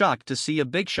man was shocked to see a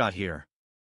big shot here.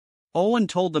 Owen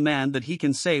told the man that he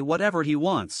can say whatever he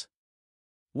wants.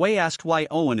 Wei asked why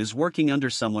Owen is working under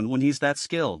someone when he's that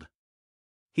skilled.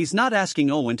 He's not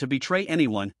asking Owen to betray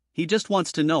anyone, he just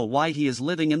wants to know why he is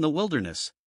living in the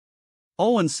wilderness.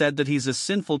 Owen said that he's a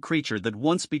sinful creature that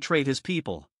once betrayed his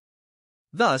people.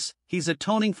 Thus, he's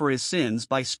atoning for his sins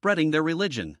by spreading their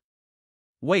religion.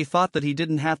 Wei thought that he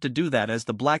didn't have to do that as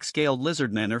the black-scaled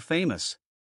lizardmen are famous.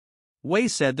 Wei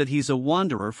said that he's a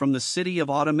wanderer from the city of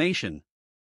automation.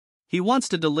 He wants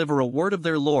to deliver a word of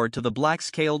their Lord to the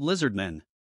black-scaled lizardmen.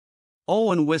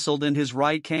 Owen whistled and his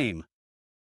ride came.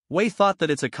 Wei thought that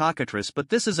it's a cockatrice, but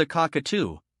this is a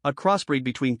cockatoo, a crossbreed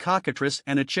between cockatrice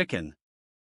and a chicken.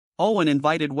 Owen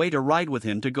invited Wei to ride with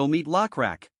him to go meet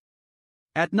Lokrak.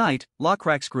 At night,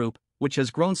 Lokrak's group, which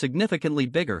has grown significantly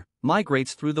bigger,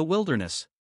 migrates through the wilderness.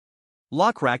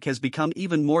 Lokrak has become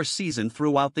even more seasoned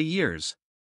throughout the years.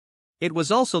 It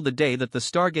was also the day that the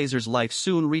stargazer's life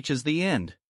soon reaches the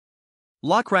end.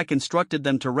 Lokrak instructed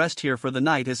them to rest here for the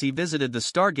night as he visited the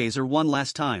stargazer one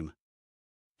last time.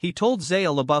 He told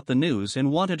Zael about the news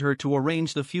and wanted her to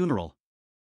arrange the funeral.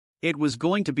 It was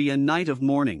going to be a night of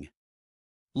mourning.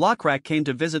 Lokrak came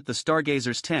to visit the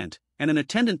stargazer's tent, and an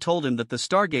attendant told him that the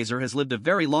stargazer has lived a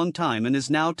very long time and is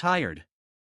now tired.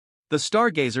 The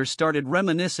stargazer started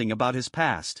reminiscing about his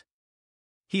past.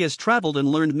 He has traveled and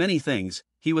learned many things.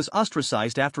 He was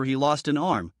ostracized after he lost an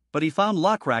arm, but he found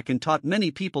Lokrak and taught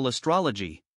many people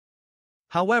astrology.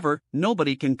 However,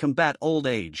 nobody can combat old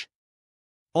age.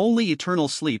 Only eternal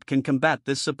sleep can combat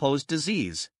this supposed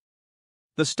disease.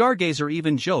 The stargazer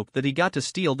even joked that he got to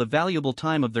steal the valuable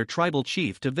time of their tribal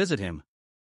chief to visit him.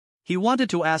 He wanted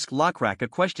to ask Lokrak a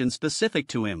question specific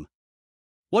to him.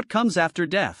 What comes after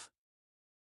death?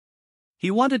 He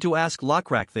wanted to ask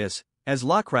Lokrak this, as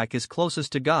Lokrak is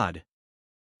closest to God.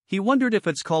 He wondered if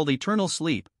it's called eternal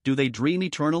sleep, do they dream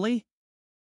eternally?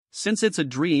 Since it's a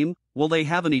dream, will they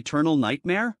have an eternal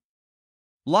nightmare?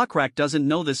 Lokrak doesn't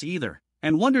know this either,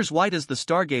 and wonders why does the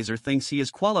stargazer thinks he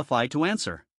is qualified to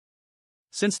answer.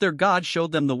 Since their god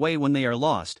showed them the way when they are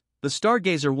lost, the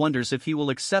stargazer wonders if he will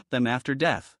accept them after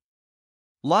death.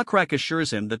 Lokrak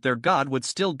assures him that their god would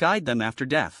still guide them after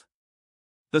death.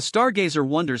 The stargazer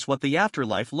wonders what the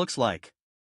afterlife looks like.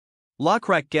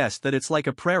 Lokrak guessed that it's like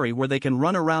a prairie where they can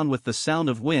run around with the sound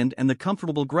of wind and the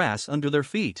comfortable grass under their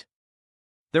feet.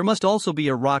 There must also be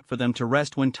a rock for them to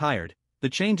rest when tired, the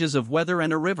changes of weather,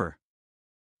 and a river.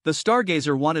 The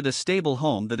stargazer wanted a stable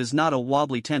home that is not a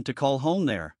wobbly tent to call home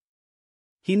there.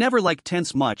 He never liked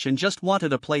tents much and just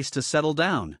wanted a place to settle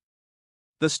down.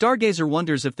 The stargazer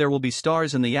wonders if there will be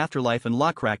stars in the afterlife, and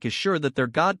Lokrak is sure that their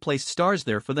god placed stars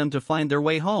there for them to find their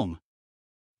way home.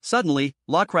 Suddenly,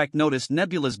 Lokrak noticed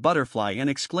Nebula's butterfly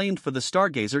and exclaimed for the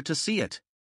stargazer to see it.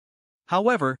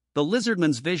 However, the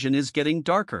lizardman's vision is getting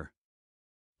darker.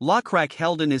 Lokrak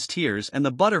held in his tears and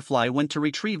the butterfly went to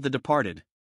retrieve the departed.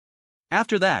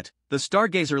 After that, the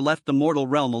stargazer left the mortal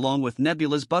realm along with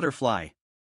Nebula's butterfly.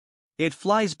 It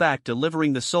flies back,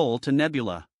 delivering the soul to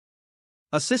Nebula.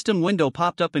 A system window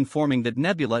popped up informing that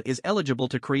Nebula is eligible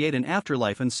to create an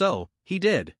afterlife, and so, he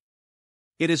did.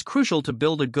 It is crucial to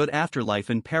build a good afterlife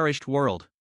in perished world.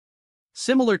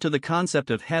 Similar to the concept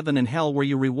of heaven and hell where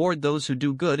you reward those who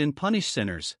do good and punish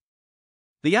sinners.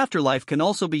 The afterlife can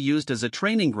also be used as a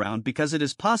training ground because it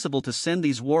is possible to send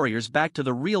these warriors back to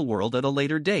the real world at a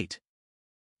later date.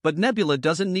 But Nebula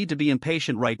doesn't need to be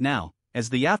impatient right now, as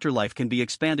the afterlife can be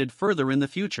expanded further in the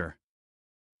future.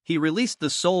 He released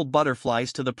the soul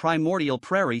butterflies to the primordial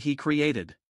prairie he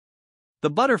created.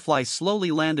 The butterflies slowly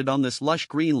landed on this lush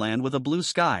green land with a blue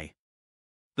sky.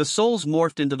 The souls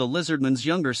morphed into the lizardman's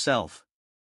younger self.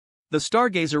 The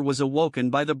stargazer was awoken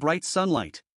by the bright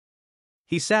sunlight.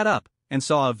 He sat up and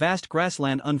saw a vast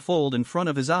grassland unfold in front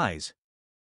of his eyes.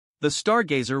 The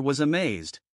stargazer was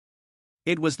amazed.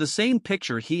 It was the same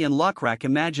picture he and Lokrak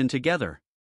imagined together.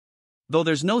 Though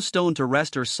there's no stone to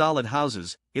rest or solid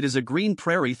houses, it is a green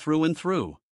prairie through and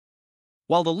through.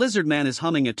 While the lizardman is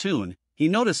humming a tune, he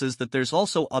notices that there's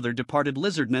also other departed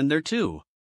lizardmen there too,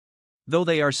 though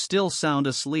they are still sound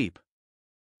asleep.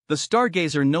 The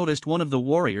stargazer noticed one of the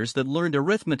warriors that learned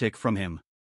arithmetic from him.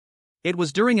 It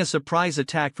was during a surprise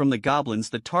attack from the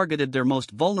goblins that targeted their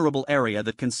most vulnerable area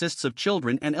that consists of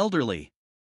children and elderly.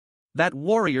 That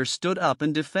warrior stood up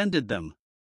and defended them.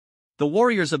 The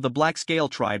warriors of the Black Scale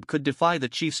tribe could defy the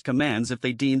chief's commands if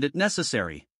they deemed it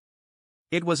necessary.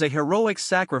 It was a heroic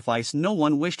sacrifice no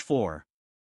one wished for.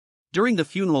 During the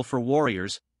funeral for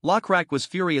warriors, Lokrak was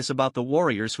furious about the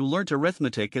warriors who learnt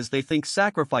arithmetic, as they think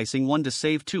sacrificing one to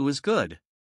save two is good.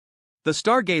 The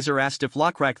stargazer asked if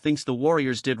Lokrak thinks the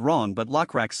warriors did wrong, but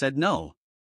Lokrak said no.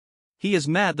 He is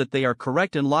mad that they are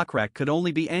correct, and Lokrak could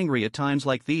only be angry at times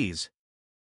like these.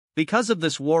 Because of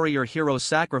this warrior hero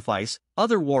sacrifice,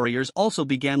 other warriors also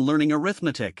began learning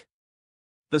arithmetic.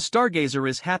 The stargazer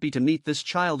is happy to meet this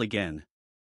child again.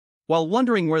 While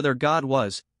wondering where their god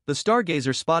was, the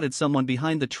stargazer spotted someone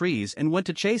behind the trees and went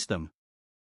to chase them.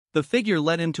 The figure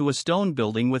led him to a stone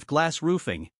building with glass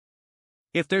roofing.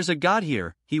 If there's a god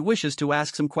here, he wishes to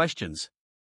ask some questions.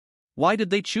 Why did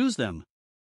they choose them?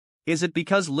 Is it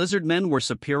because lizard men were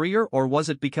superior, or was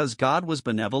it because God was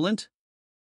benevolent?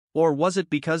 Or was it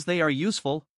because they are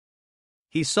useful?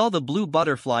 He saw the blue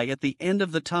butterfly at the end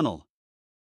of the tunnel.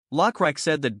 Lokrak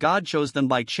said that God chose them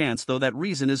by chance, though that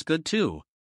reason is good too.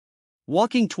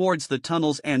 Walking towards the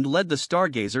tunnel's end led the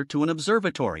stargazer to an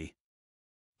observatory.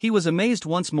 He was amazed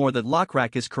once more that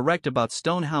Lokrak is correct about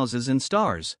stone houses and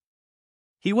stars.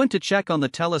 He went to check on the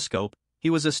telescope. He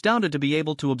was astounded to be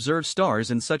able to observe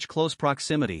stars in such close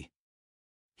proximity.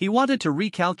 He wanted to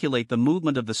recalculate the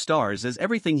movement of the stars, as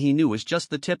everything he knew is just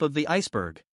the tip of the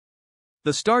iceberg.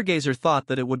 The stargazer thought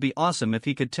that it would be awesome if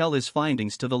he could tell his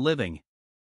findings to the living.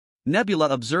 Nebula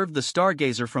observed the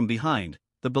stargazer from behind.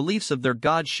 The beliefs of their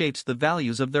god shapes the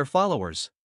values of their followers.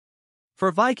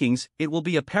 For Vikings, it will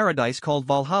be a paradise called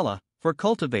Valhalla. For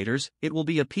cultivators, it will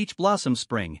be a peach blossom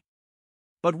spring.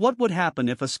 But what would happen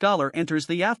if a scholar enters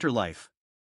the afterlife?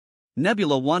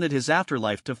 Nebula wanted his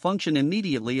afterlife to function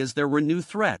immediately, as there were new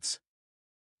threats.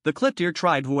 The Kliptir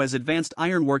tribe, who has advanced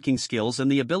ironworking skills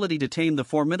and the ability to tame the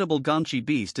formidable Gomchi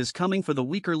beast, is coming for the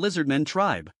weaker lizardmen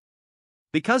tribe.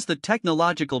 Because the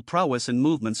technological prowess and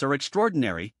movements are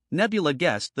extraordinary, Nebula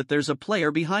guessed that there's a player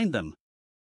behind them.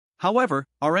 However,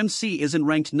 our MC isn't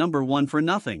ranked number 1 for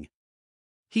nothing.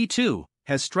 He too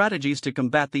has strategies to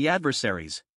combat the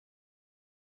adversaries.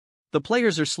 The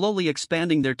players are slowly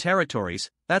expanding their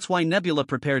territories. That's why Nebula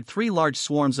prepared 3 large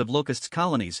swarms of locusts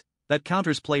colonies that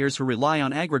counters players who rely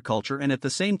on agriculture and at the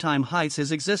same time hides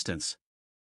his existence.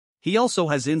 He also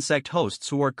has insect hosts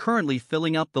who are currently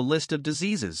filling up the list of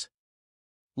diseases.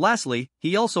 Lastly,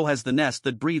 he also has the nest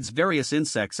that breeds various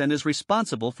insects and is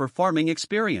responsible for farming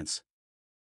experience.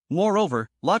 Moreover,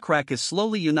 Lokrak is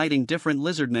slowly uniting different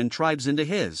lizardmen tribes into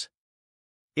his.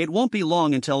 It won't be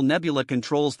long until Nebula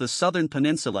controls the southern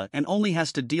peninsula and only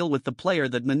has to deal with the player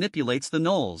that manipulates the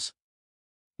gnolls.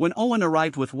 When Owen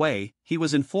arrived with Wei, he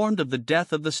was informed of the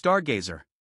death of the Stargazer.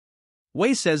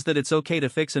 Wei says that it's okay to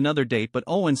fix another date, but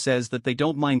Owen says that they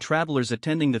don't mind travelers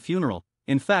attending the funeral.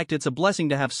 In fact, it's a blessing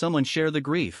to have someone share the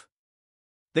grief.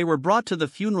 They were brought to the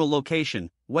funeral location.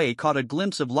 Wei caught a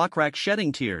glimpse of Lokrak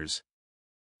shedding tears.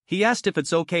 He asked if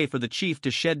it's okay for the chief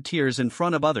to shed tears in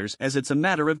front of others as it's a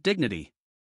matter of dignity.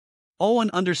 Owen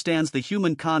understands the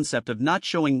human concept of not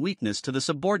showing weakness to the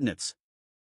subordinates.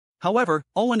 However,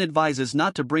 Owen advises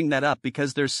not to bring that up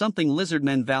because there's something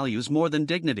lizardmen values more than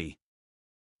dignity.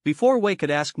 Before Wei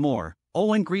could ask more,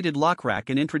 Owen greeted Lokrak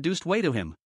and introduced Wei to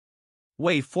him.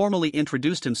 Wei formally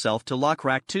introduced himself to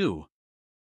Lokrak too.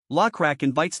 Lokrak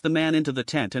invites the man into the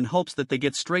tent and hopes that they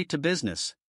get straight to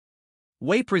business.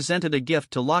 Wei presented a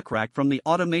gift to Lokrak from the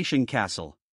automation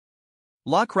castle.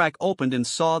 Lokrak opened and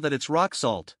saw that it's rock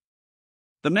salt.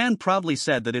 The man proudly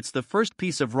said that it's the first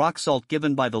piece of rock salt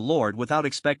given by the Lord without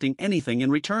expecting anything in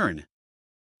return.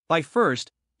 By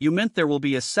first, you meant there will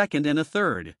be a second and a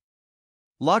third.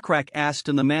 Lokrak asked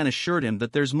and the man assured him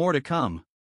that there's more to come.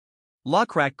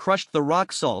 Lokrak crushed the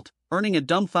rock salt, earning a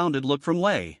dumbfounded look from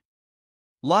Wei.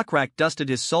 Lokrak dusted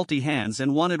his salty hands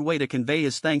and wanted Wei to convey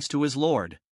his thanks to his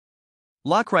lord.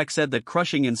 Lokrak said that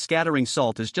crushing and scattering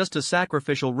salt is just a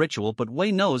sacrificial ritual, but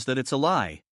Wei knows that it's a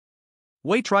lie.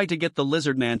 Wei tried to get the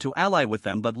lizard man to ally with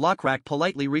them, but Lokrak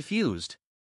politely refused.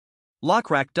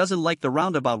 Lokrak doesn't like the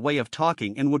roundabout way of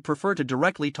talking and would prefer to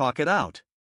directly talk it out.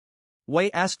 Wei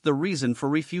asked the reason for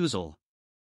refusal.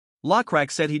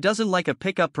 Lokrak said he doesn't like a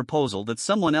pick-up proposal that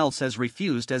someone else has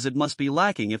refused, as it must be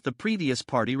lacking if the previous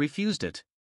party refused it.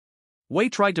 Wei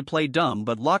tried to play dumb,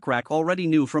 but Lokrak already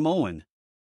knew from Owen.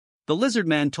 The lizard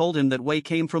man told him that Wei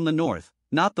came from the north,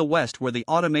 not the west where the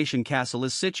automation castle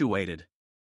is situated.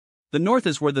 The north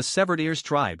is where the Severed Ears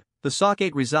tribe, the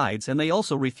Isekaied, resides, and they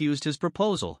also refused his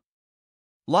proposal.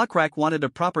 Lokrak wanted a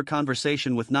proper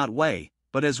conversation with not Wei,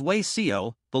 but as Wei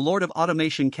Seo, the lord of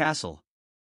Automation Castle.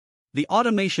 The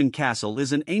Automation Castle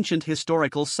is an ancient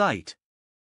historical site.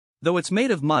 Though it's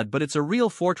made of mud, but it's a real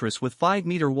fortress with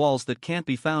 5-meter walls that can't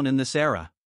be found in this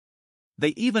era.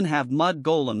 They even have mud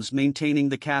golems maintaining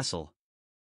the castle.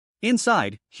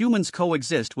 Inside, humans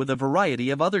coexist with a variety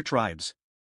of other tribes.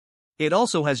 It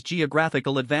also has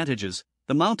geographical advantages.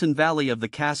 The mountain valley of the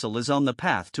castle is on the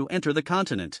path to enter the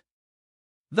continent.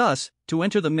 Thus, to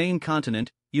enter the main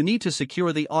continent, you need to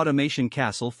secure the automation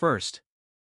castle first.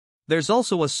 There's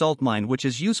also a salt mine which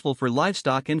is useful for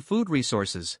livestock and food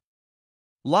resources.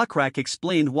 Lokrak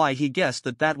explained why he guessed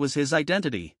that that was his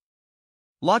identity.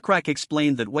 Lokrak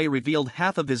explained that Wei revealed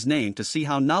half of his name to see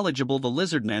how knowledgeable the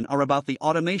lizardmen are about the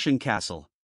automation castle.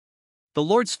 The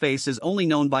Lord's face is only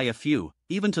known by a few,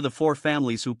 even to the 4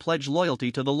 families who pledge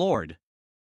loyalty to the Lord.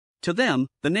 To them,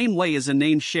 the name Wei is a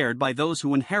name shared by those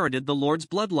who inherited the Lord's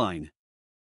bloodline.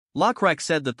 Lokrak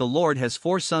said that the Lord has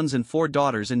 4 sons and 4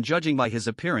 daughters, and judging by his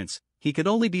appearance, he could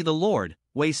only be the Lord,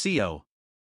 Wei Seo.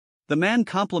 The man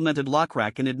complimented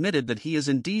Lokrak and admitted that he is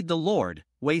indeed the Lord,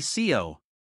 Wei Seo.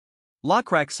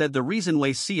 Lokrak said the reason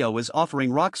Wei Seo is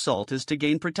offering rock salt is to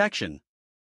gain protection.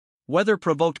 Whether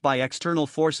provoked by external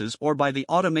forces or by the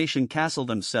automation castle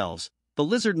themselves, the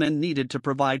lizardmen needed to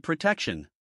provide protection.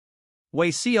 Wei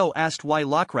Seo asked why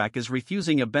Lokrak is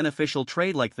refusing a beneficial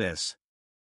trade like this.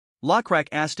 Lokrak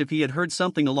asked if he had heard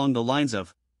something along the lines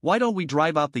of, "Why don't we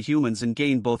drive out the humans and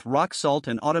gain both rock salt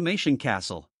and automation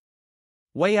castle?"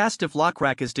 Wei asked if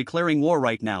Lokrak is declaring war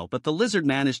right now, but the lizard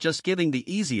man is just giving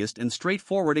the easiest and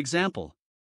straightforward example.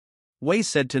 Wei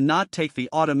said to not take the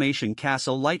automation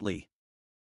castle lightly.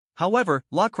 However,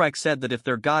 Lokrak said that if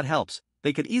their god helps,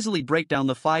 they could easily break down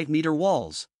the 5-meter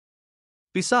walls.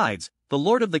 Besides, the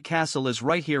lord of the castle is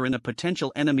right here in a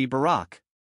potential enemy barack.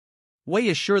 Wei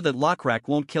is sure that Lokrak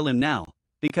won't kill him now,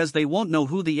 because they won't know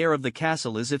who the heir of the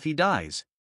castle is if he dies.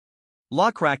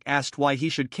 Lokrak asked why he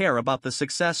should care about the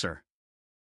successor.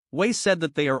 Wei said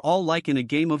that they are all like in a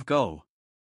game of Go.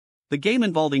 The game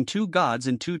involving 2 gods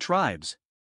and 2 tribes.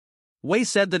 Wei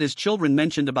said that his children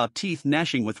mentioned about teeth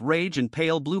gnashing with rage and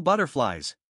pale blue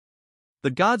butterflies.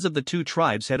 The gods of the 2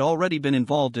 tribes had already been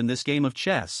involved in this game of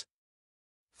chess.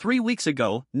 3 weeks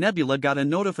ago, Nebula got a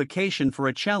notification for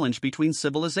a challenge between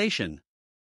civilization.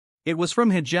 It was from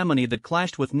Hegemony that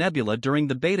clashed with Nebula during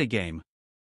the beta game.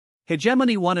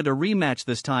 Hegemony wanted a rematch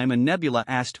this time, and Nebula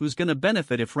asked who's gonna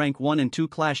benefit if rank 1 and 2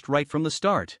 clashed right from the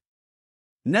start.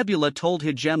 Nebula told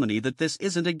Hegemony that this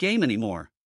isn't a game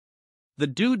anymore. The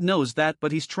dude knows that,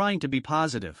 but he's trying to be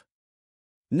positive.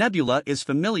 Nebula is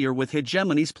familiar with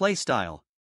Hegemony's playstyle.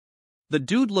 The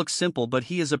dude looks simple, but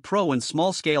he is a pro in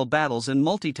small-scale battles and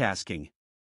multitasking.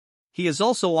 He is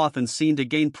also often seen to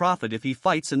gain profit if he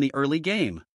fights in the early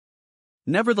game.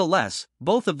 Nevertheless,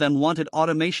 both of them wanted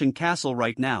Automation Castle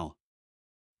right now.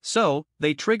 So,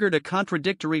 they triggered a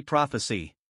contradictory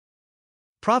prophecy.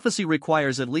 Prophecy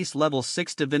requires at least level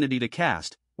 6 divinity to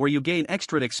cast, where you gain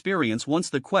extra experience once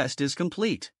the quest is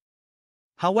complete.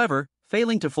 However,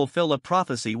 failing to fulfill a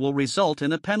prophecy will result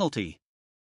in a penalty.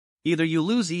 Either you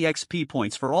lose EXP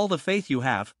points for all the faith you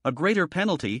have, a greater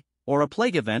penalty, or a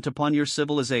plague event upon your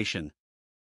civilization.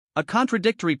 A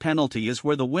contradictory penalty is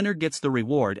where the winner gets the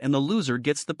reward and the loser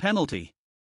gets the penalty.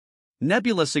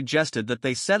 Nebula suggested that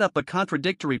they set up a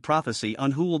contradictory prophecy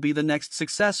on who will be the next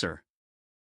successor.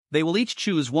 They will each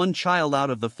choose one child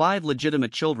out of the 5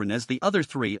 legitimate children, as the other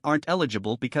 3 aren't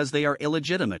eligible because they are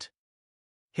illegitimate.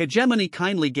 Hegemony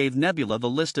kindly gave Nebula the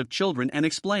list of children and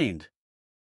explained.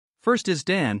 First is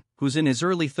Dan, who's in his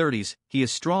early 30s, he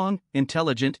is strong,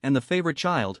 intelligent and the favorite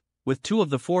child, with 2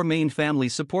 of the 4 main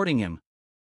families supporting him.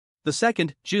 The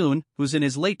second, June, who's in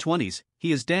his late 20s,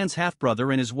 he is Dan's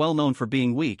half-brother and is well known for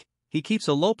being weak. He keeps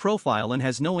a low profile and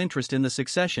has no interest in the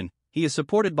succession. He is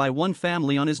supported by 1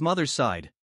 family on his mother's side.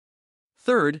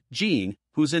 Third, Jean,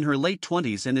 who's in her late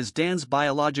 20s and is Dan's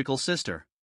biological sister.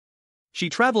 She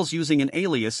travels using an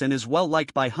alias and is well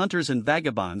liked by hunters and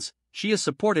vagabonds. She is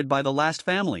supported by the last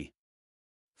family.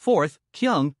 Fourth,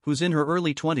 Kyung, who's in her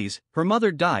early 20s, her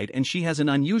mother died and she has an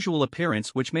unusual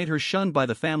appearance which made her shunned by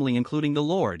the family including the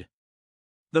Lord.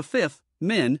 The fifth,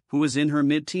 Min, who is in her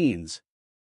mid-teens.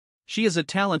 She is a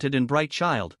talented and bright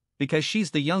child. Because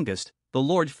she's the youngest, the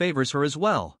Lord favors her as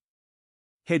well.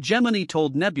 Hegemony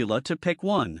told Nebula to pick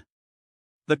one.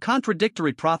 The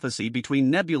contradictory prophecy between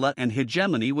Nebula and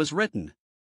Hegemony was written.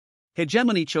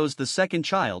 Hegemony chose the second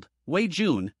child, Wei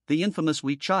Jun, the infamous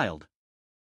weak child.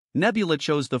 Nebula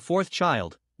chose the 4th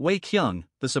child, Wei Kyung,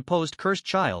 the supposed cursed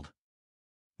child.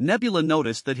 Nebula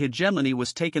noticed that Hegemony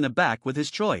was taken aback with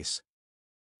his choice.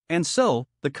 And so,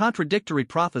 the contradictory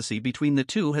prophecy between the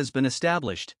two has been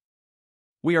established.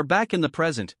 We are back in the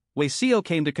present. Wei Xiao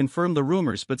came to confirm the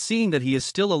rumors, but seeing that he is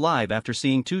still alive after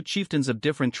seeing 2 chieftains of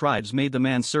different tribes made the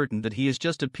man certain that he is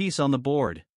just a piece on the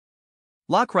board.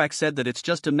 Lokrak said that it's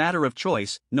just a matter of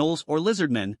choice, gnolls or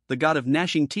lizardmen, the god of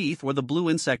gnashing teeth or the blue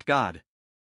insect god.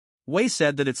 Wei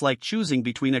said that it's like choosing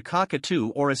between a cockatoo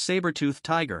or a saber-toothed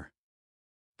tiger.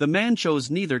 The man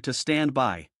chose neither to stand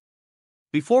by.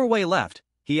 Before Wei left,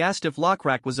 he asked if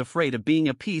Lokrak was afraid of being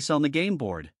a piece on the game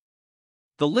board.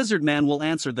 The lizard man will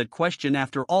answer that question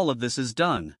after all of this is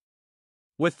done.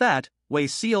 With that, Wei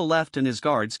Xiao left and his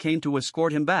guards came to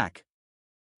escort him back.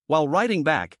 While riding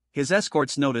back, his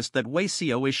escorts noticed that Wei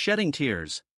Xiao is shedding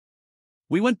tears.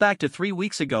 We went back to 3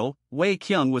 weeks ago. Wei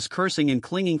Kyung was cursing and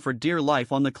clinging for dear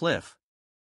life on the cliff.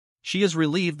 She is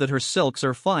relieved that her silks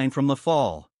are fine from the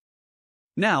fall.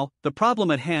 Now, the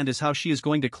problem at hand is how she is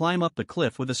going to climb up the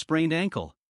cliff with a sprained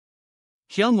ankle.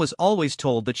 Kyung was always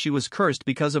told that she was cursed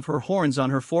because of her horns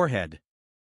on her forehead.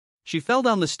 She fell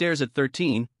down the stairs at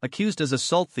 13, accused as a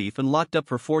salt thief and locked up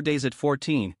for 4 days at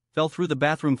 14, fell through the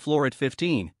bathroom floor at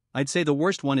 15, I'd say the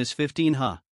worst one is 15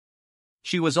 huh.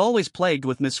 She was always plagued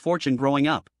with misfortune growing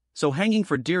up, so hanging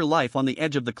for dear life on the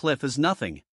edge of the cliff is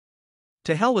nothing.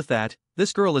 To hell with that,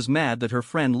 this girl is mad that her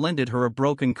friend lended her a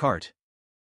broken cart.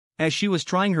 As she was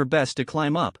trying her best to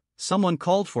climb up, someone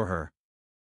called for her.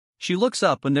 She looks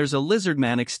up and there's a lizard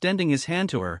man extending his hand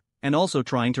to her, and also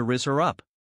trying to riz her up.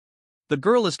 The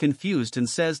girl is confused and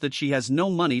says that she has no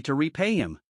money to repay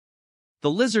him.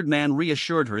 The lizard man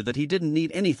reassured her that he didn't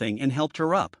need anything and helped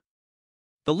her up.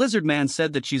 The lizard man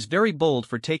said that she's very bold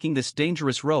for taking this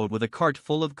dangerous road with a cart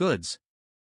full of goods.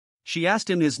 She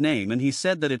asked him his name and he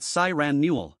said that it's Siran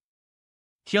Mule.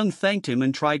 Kyung thanked him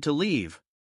and tried to leave.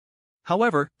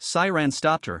 However, Siran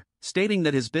stopped her, stating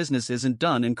that his business isn't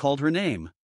done and called her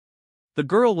name. The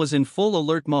girl was in full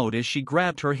alert mode as she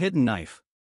grabbed her hidden knife.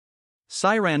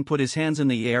 Siran put his hands in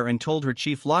the air and told her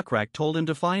Chief Lokrak told him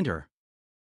to find her.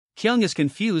 Kyung is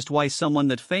confused why someone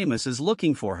that famous is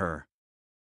looking for her.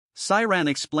 Siran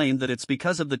explained that it's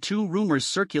because of the 2 rumors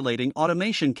circulating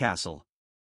Automation Castle.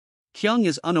 Kyung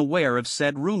is unaware of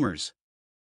said rumors.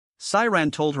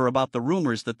 Siran told her about the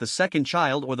rumors that the 2nd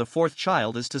child or the 4th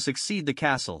child is to succeed the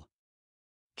castle.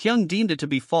 Kyung deemed it to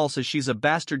be false as she's a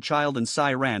bastard child and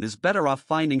Siran is better off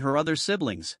finding her other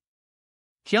siblings.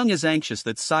 Kyung is anxious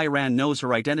that Siran knows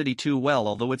her identity too well,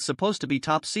 although it's supposed to be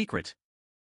top secret.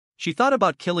 She thought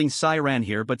about killing Siran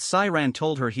here, but Siran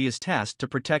told her he is tasked to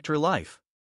protect her life.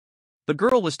 The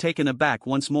girl was taken aback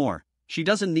once more. She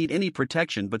doesn't need any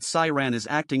protection, but Siran is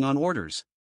acting on orders.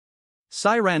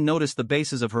 Siran noticed the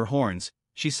bases of her horns.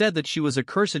 she said that she was a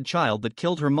cursed child that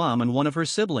killed her mom and one of her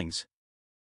siblings.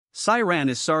 Siran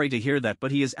is sorry to hear that,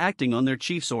 but he is acting on their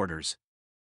chief's orders.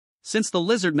 Since the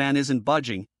lizard man isn't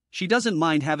budging, she doesn't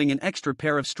mind having an extra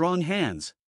pair of strong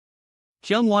hands.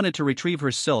 Kyung wanted to retrieve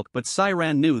her silk, but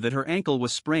Siran knew that her ankle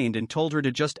was sprained and told her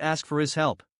to just ask for his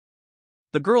help.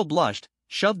 The girl blushed,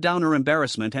 shoved down her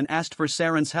embarrassment and asked for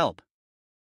Saran's help.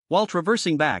 While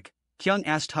traversing back, Kyung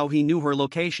asked how he knew her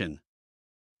location.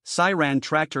 Siran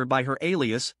tracked her by her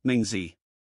alias, Mingzi.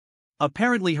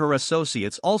 Apparently her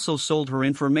associates also sold her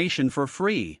information for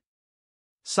free.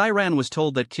 Siran was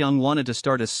told that Kyung wanted to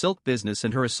start a silk business,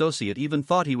 and her associate even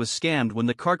thought he was scammed when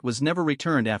the cart was never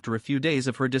returned after a few days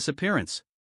of her disappearance.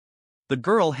 The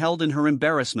girl held in her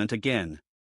embarrassment again.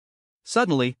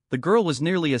 Suddenly, the girl was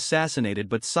nearly assassinated,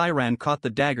 but Siran caught the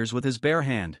daggers with his bare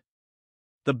hand.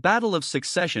 The battle of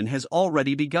succession has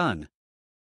already begun.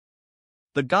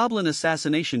 The goblin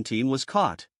assassination team was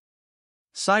caught.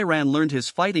 Siran learned his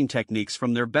fighting techniques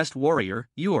from their best warrior,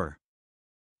 Yor.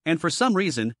 And for some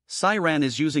reason, Siran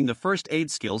is using the first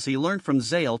aid skills he learned from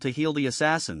Zale to heal the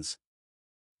assassins.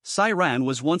 Siran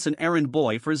was once an errand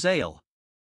boy for Zale.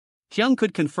 Kyung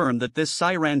could confirm that this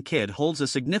Siran kid holds a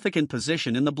significant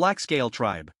position in the Blackscale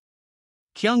tribe.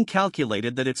 Kyung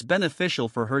calculated that it's beneficial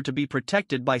for her to be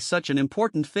protected by such an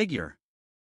important figure.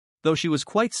 Though she was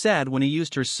quite sad when he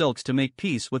used her silks to make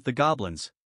peace with the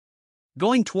goblins.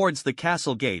 Going towards the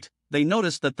castle gate, they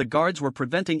noticed that the guards were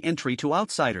preventing entry to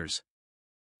outsiders.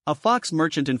 A fox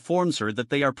merchant informs her that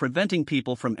they are preventing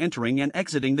people from entering and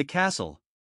exiting the castle.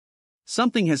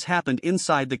 Something has happened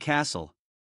inside the castle.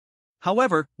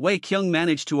 However, Wei Kyung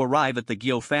managed to arrive at the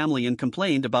Gyo family and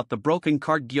complained about the broken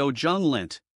cart Gyo Jung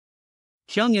lent.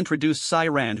 Kyung introduced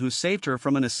Siran, who saved her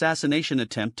from an assassination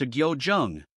attempt, to Gyo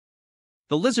Jung.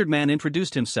 The lizard man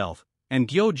introduced himself, and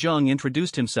Gyo Jung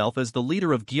introduced himself as the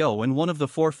leader of Gyo and one of the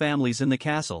 4 families in the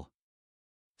castle.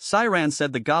 Siran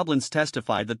said the goblins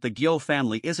testified that the Gyo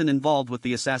family isn't involved with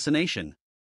the assassination.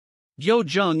 Gyo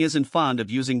Jung isn't fond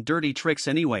of using dirty tricks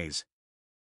anyways.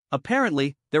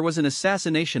 Apparently, there was an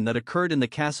assassination that occurred in the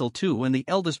castle too, and the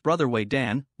eldest brother Wei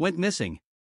Dan went missing.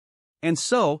 And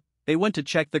so, they went to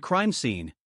check the crime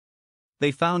scene.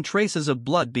 They found traces of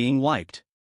blood being wiped.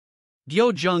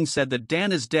 Gyo Jung said that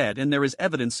Dan is dead and there is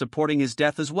evidence supporting his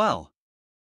death as well.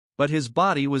 But his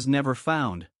body was never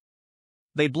found.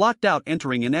 They blocked out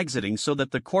entering and exiting so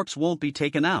that the corpse won't be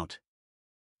taken out.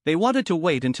 They wanted to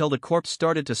wait until the corpse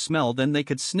started to smell, then they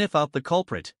could sniff out the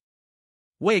culprit.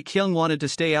 Wei Kyung wanted to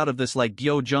stay out of this like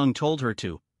Gyo Jung told her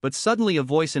to, but suddenly a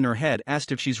voice in her head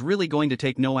asked if she's really going to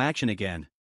take no action again.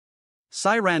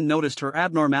 Siran noticed her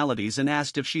abnormalities and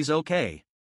asked if she's okay.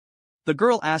 The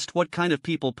girl asked what kind of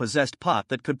people possessed pot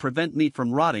that could prevent meat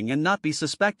from rotting and not be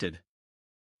suspected.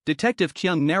 Detective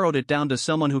Kyung narrowed it down to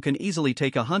someone who can easily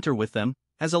take a hunter with them,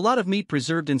 has a lot of meat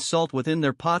preserved in salt within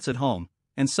their pots at home,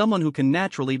 and someone who can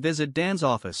naturally visit Dan's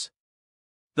office.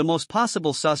 The most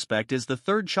possible suspect is the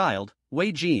 3rd child,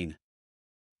 Wei Jin.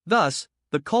 Thus,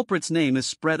 the culprit's name is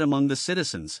spread among the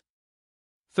citizens.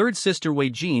 3rd sister Wei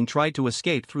Jin tried to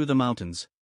escape through the mountains.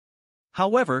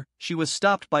 However, she was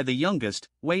stopped by the youngest,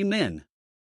 Wei Min.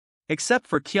 Except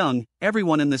for Kyung,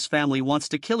 everyone in this family wants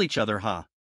to kill each other, huh?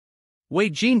 Wei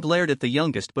Jin glared at the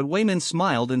youngest, but Wei Min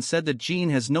smiled and said that Jin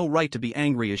has no right to be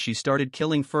angry as she started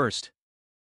killing first.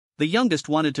 The youngest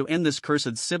wanted to end this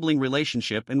cursed sibling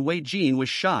relationship and Wei Jin was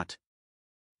shot.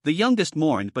 The youngest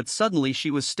mourned, but suddenly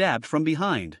she was stabbed from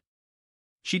behind.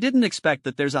 She didn't expect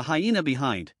that there's a hyena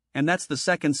behind, and that's the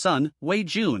 2nd son, Wei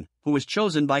Jun, who was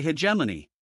chosen by hegemony.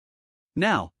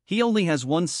 Now, he only has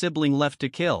 1 sibling left to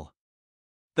kill.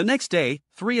 The next day,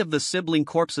 3 of the sibling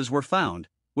corpses were found,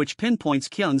 which pinpoints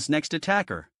Kyung's next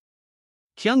attacker.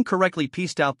 Kyung correctly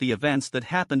pieced out the events that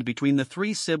happened between the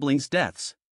 3 siblings'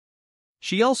 deaths.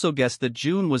 She also guessed that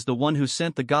Jun was the one who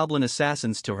sent the goblin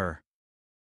assassins to her.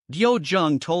 Gyo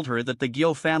Jung told her that the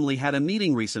Gyo family had a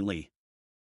meeting recently.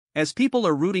 As people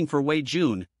are rooting for Wei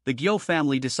Jun, the Gyo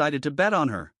family decided to bet on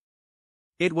her.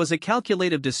 It was a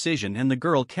calculative decision and the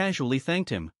girl casually thanked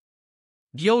him.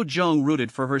 Gyo Jung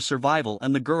rooted for her survival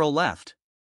and the girl left.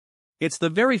 It's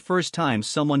the very first time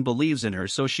someone believes in her,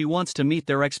 so she wants to meet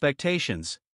their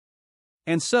expectations.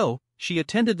 And so, she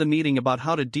attended the meeting about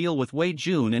how to deal with Wei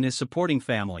Jun and his supporting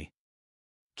family.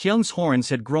 Kyung's horns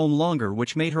had grown longer,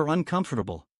 which made her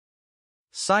uncomfortable.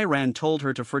 Siran told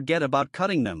her to forget about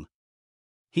cutting them.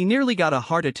 He nearly got a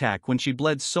heart attack when she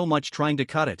bled so much trying to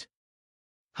cut it.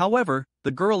 However,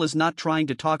 the girl is not trying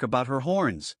to talk about her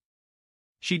horns.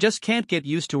 She just can't get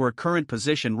used to her current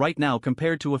position right now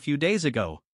compared to a few days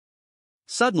ago.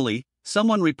 Suddenly,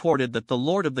 someone reported that the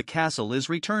lord of the castle is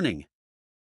returning.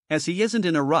 As he isn't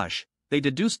in a rush, they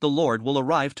deduced the Lord will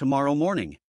arrive tomorrow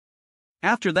morning.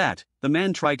 After that, the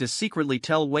man tried to secretly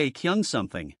tell Wei Kyung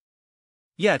something.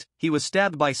 Yet, he was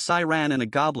stabbed by Siran and a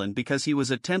goblin because he was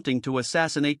attempting to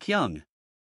assassinate Kyung.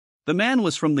 The man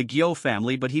was from the Gyo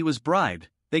family, but he was bribed.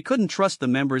 They couldn't trust the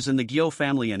members in the Gyo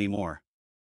family anymore.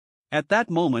 At that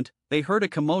moment, they heard a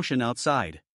commotion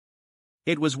outside.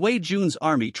 It was Wei Jun's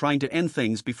army trying to end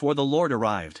things before the Lord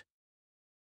arrived.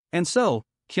 And so,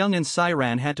 Kyung and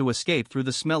Siran had to escape through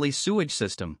the smelly sewage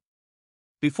system.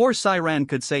 Before Siran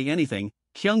could say anything,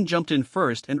 Kyung jumped in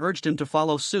first and urged him to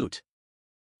follow suit.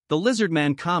 The lizard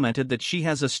man commented that she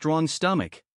has a strong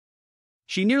stomach.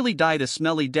 She nearly died a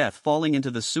smelly death falling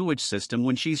into the sewage system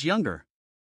when she's younger.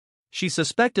 She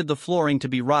suspected the flooring to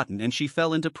be rotten and she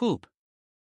fell into poop.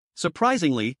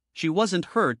 Surprisingly, she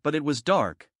wasn't hurt, but it was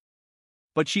dark.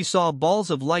 But she saw balls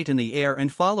of light in the air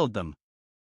and followed them.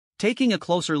 Taking a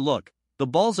closer look, the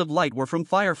balls of light were from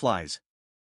fireflies.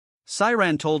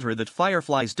 Siran told her that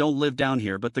fireflies don't live down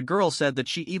here, but the girl said that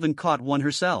she even caught one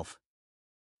herself.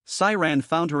 Siran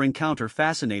found her encounter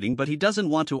fascinating, but he doesn't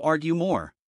want to argue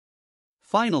more.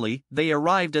 Finally, they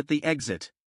arrived at the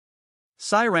exit.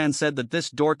 Siran said that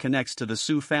this door connects to the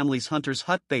Su family's hunter's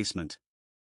hut basement.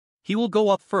 He will go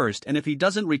up first, and if he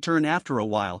doesn't return after a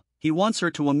while, he wants her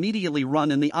to immediately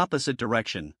run in the opposite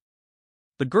direction.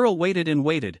 The girl waited and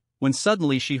waited, when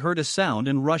suddenly she heard a sound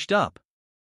and rushed up.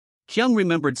 Kyung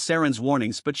remembered Saren's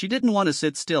warnings, but she didn't want to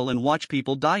sit still and watch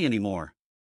people die anymore.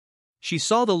 She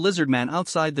saw the lizard man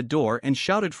outside the door and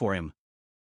shouted for him.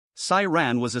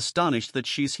 Siran was astonished that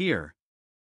she's here.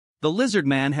 The lizard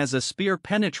man has a spear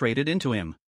penetrated into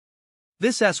him.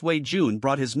 This as Wei Jun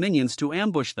brought his minions to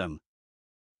ambush them.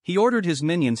 He ordered his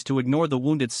minions to ignore the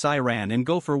wounded Siran and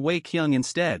go for Wei Kyung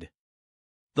instead.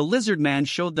 The lizard man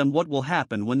showed them what will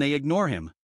happen when they ignore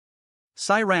him.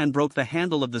 Siran broke the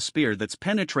handle of the spear that's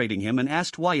penetrating him and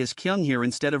asked why is Kyung here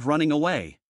instead of running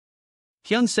away.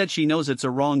 Kyung said she knows it's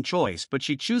a wrong choice, but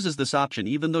she chooses this option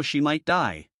even though she might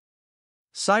die.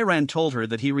 Siran told her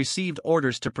that he received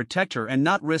orders to protect her and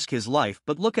not risk his life,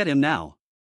 but look at him now.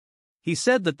 He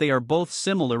said that they are both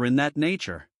similar in that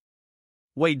nature.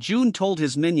 Wei Jun told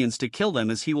his minions to kill them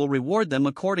as he will reward them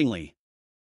accordingly.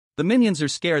 The minions are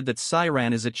scared that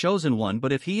Siran is a chosen one,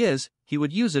 but if he is, he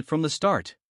would use it from the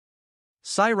start.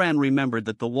 Siran remembered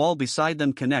that the wall beside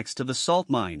them connects to the salt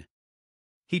mine.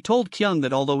 He told Kyung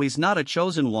that although he's not a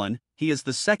chosen one, he is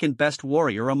the second best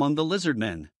warrior among the lizard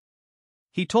men.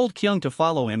 He told Kyung to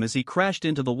follow him as he crashed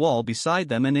into the wall beside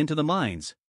them and into the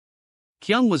mines.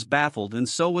 Kyung was baffled and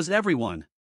so was everyone.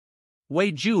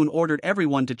 Wei Jun ordered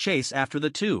everyone to chase after the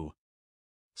two.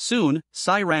 Soon,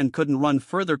 Siran couldn't run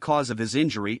further cause of his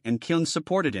injury and Kyung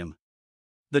supported him.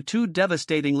 The two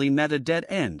devastatingly met a dead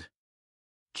end.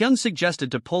 Kyung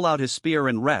suggested to pull out his spear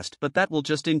and rest, but that will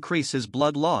just increase his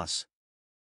blood loss.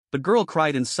 The girl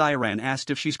cried and Siran asked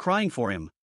if she's crying for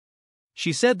him.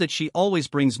 She said that she always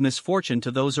brings misfortune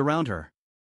to those around her.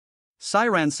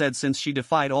 Siran said since she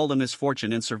defied all the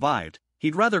misfortune and survived,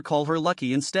 he'd rather call her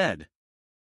lucky instead.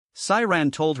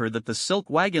 Siran told her that the silk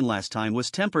wagon last time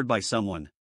was tempered by someone.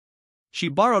 She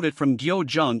borrowed it from Gyo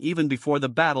Jung even before the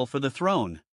battle for the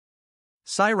throne.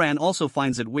 Siran also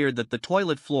finds it weird that the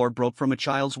toilet floor broke from a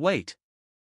child's weight.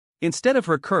 Instead of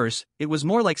her curse, it was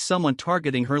more like someone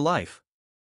targeting her life.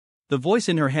 The voice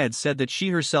in her head said that she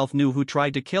herself knew who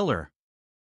tried to kill her.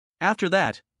 After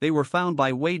that, they were found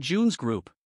by Wei Jun's group.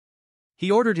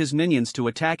 He ordered his minions to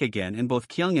attack again and both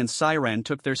Kyung and Siran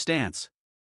took their stance.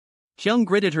 Kyung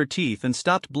gritted her teeth and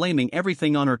stopped blaming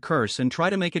everything on her curse and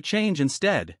tried to make a change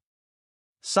instead.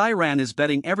 Siran is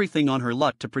betting everything on her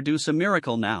luck to produce a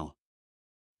miracle now.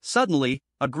 Suddenly,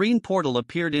 a green portal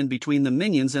appeared in between the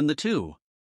minions and the two.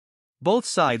 Both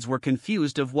sides were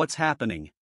confused of what's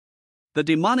happening. The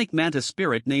demonic manta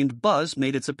spirit named Buzz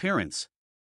made its appearance.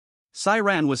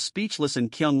 Siran was speechless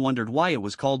and Kyung wondered why it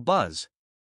was called Buzz.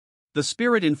 The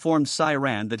spirit informed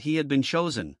Siran that he had been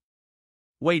chosen.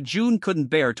 Wei Jun couldn't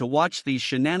bear to watch these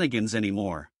shenanigans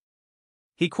anymore.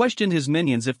 He questioned his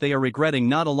minions if they are regretting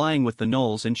not allying with the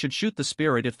gnolls and should shoot the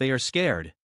spirit if they are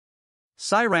scared.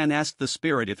 Siran asked the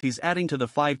spirit if he's adding to the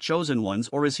 5 chosen ones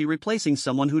or is he replacing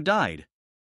someone who died.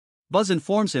 Buzz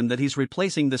informs him that he's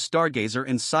replacing the stargazer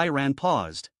and Siran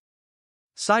paused.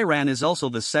 Siran is also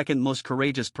the second most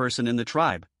courageous person in the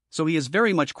tribe, so he is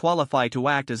very much qualified to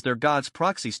act as their god's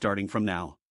proxy starting from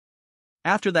now.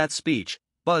 After that speech,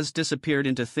 Buzz disappeared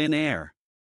into thin air.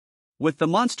 With the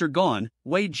monster gone,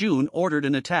 Wei Jun ordered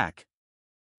an attack.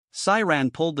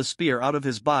 Siran pulled the spear out of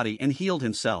his body and healed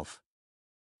himself.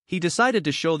 He decided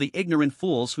to show the ignorant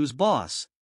fools who's boss.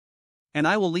 And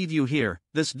I will leave you here.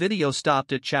 This video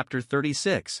stopped at chapter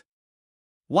 36.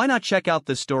 Why not check out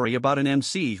this story about an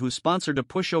MC who sponsored a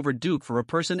pushover Duke for a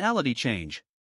personality change?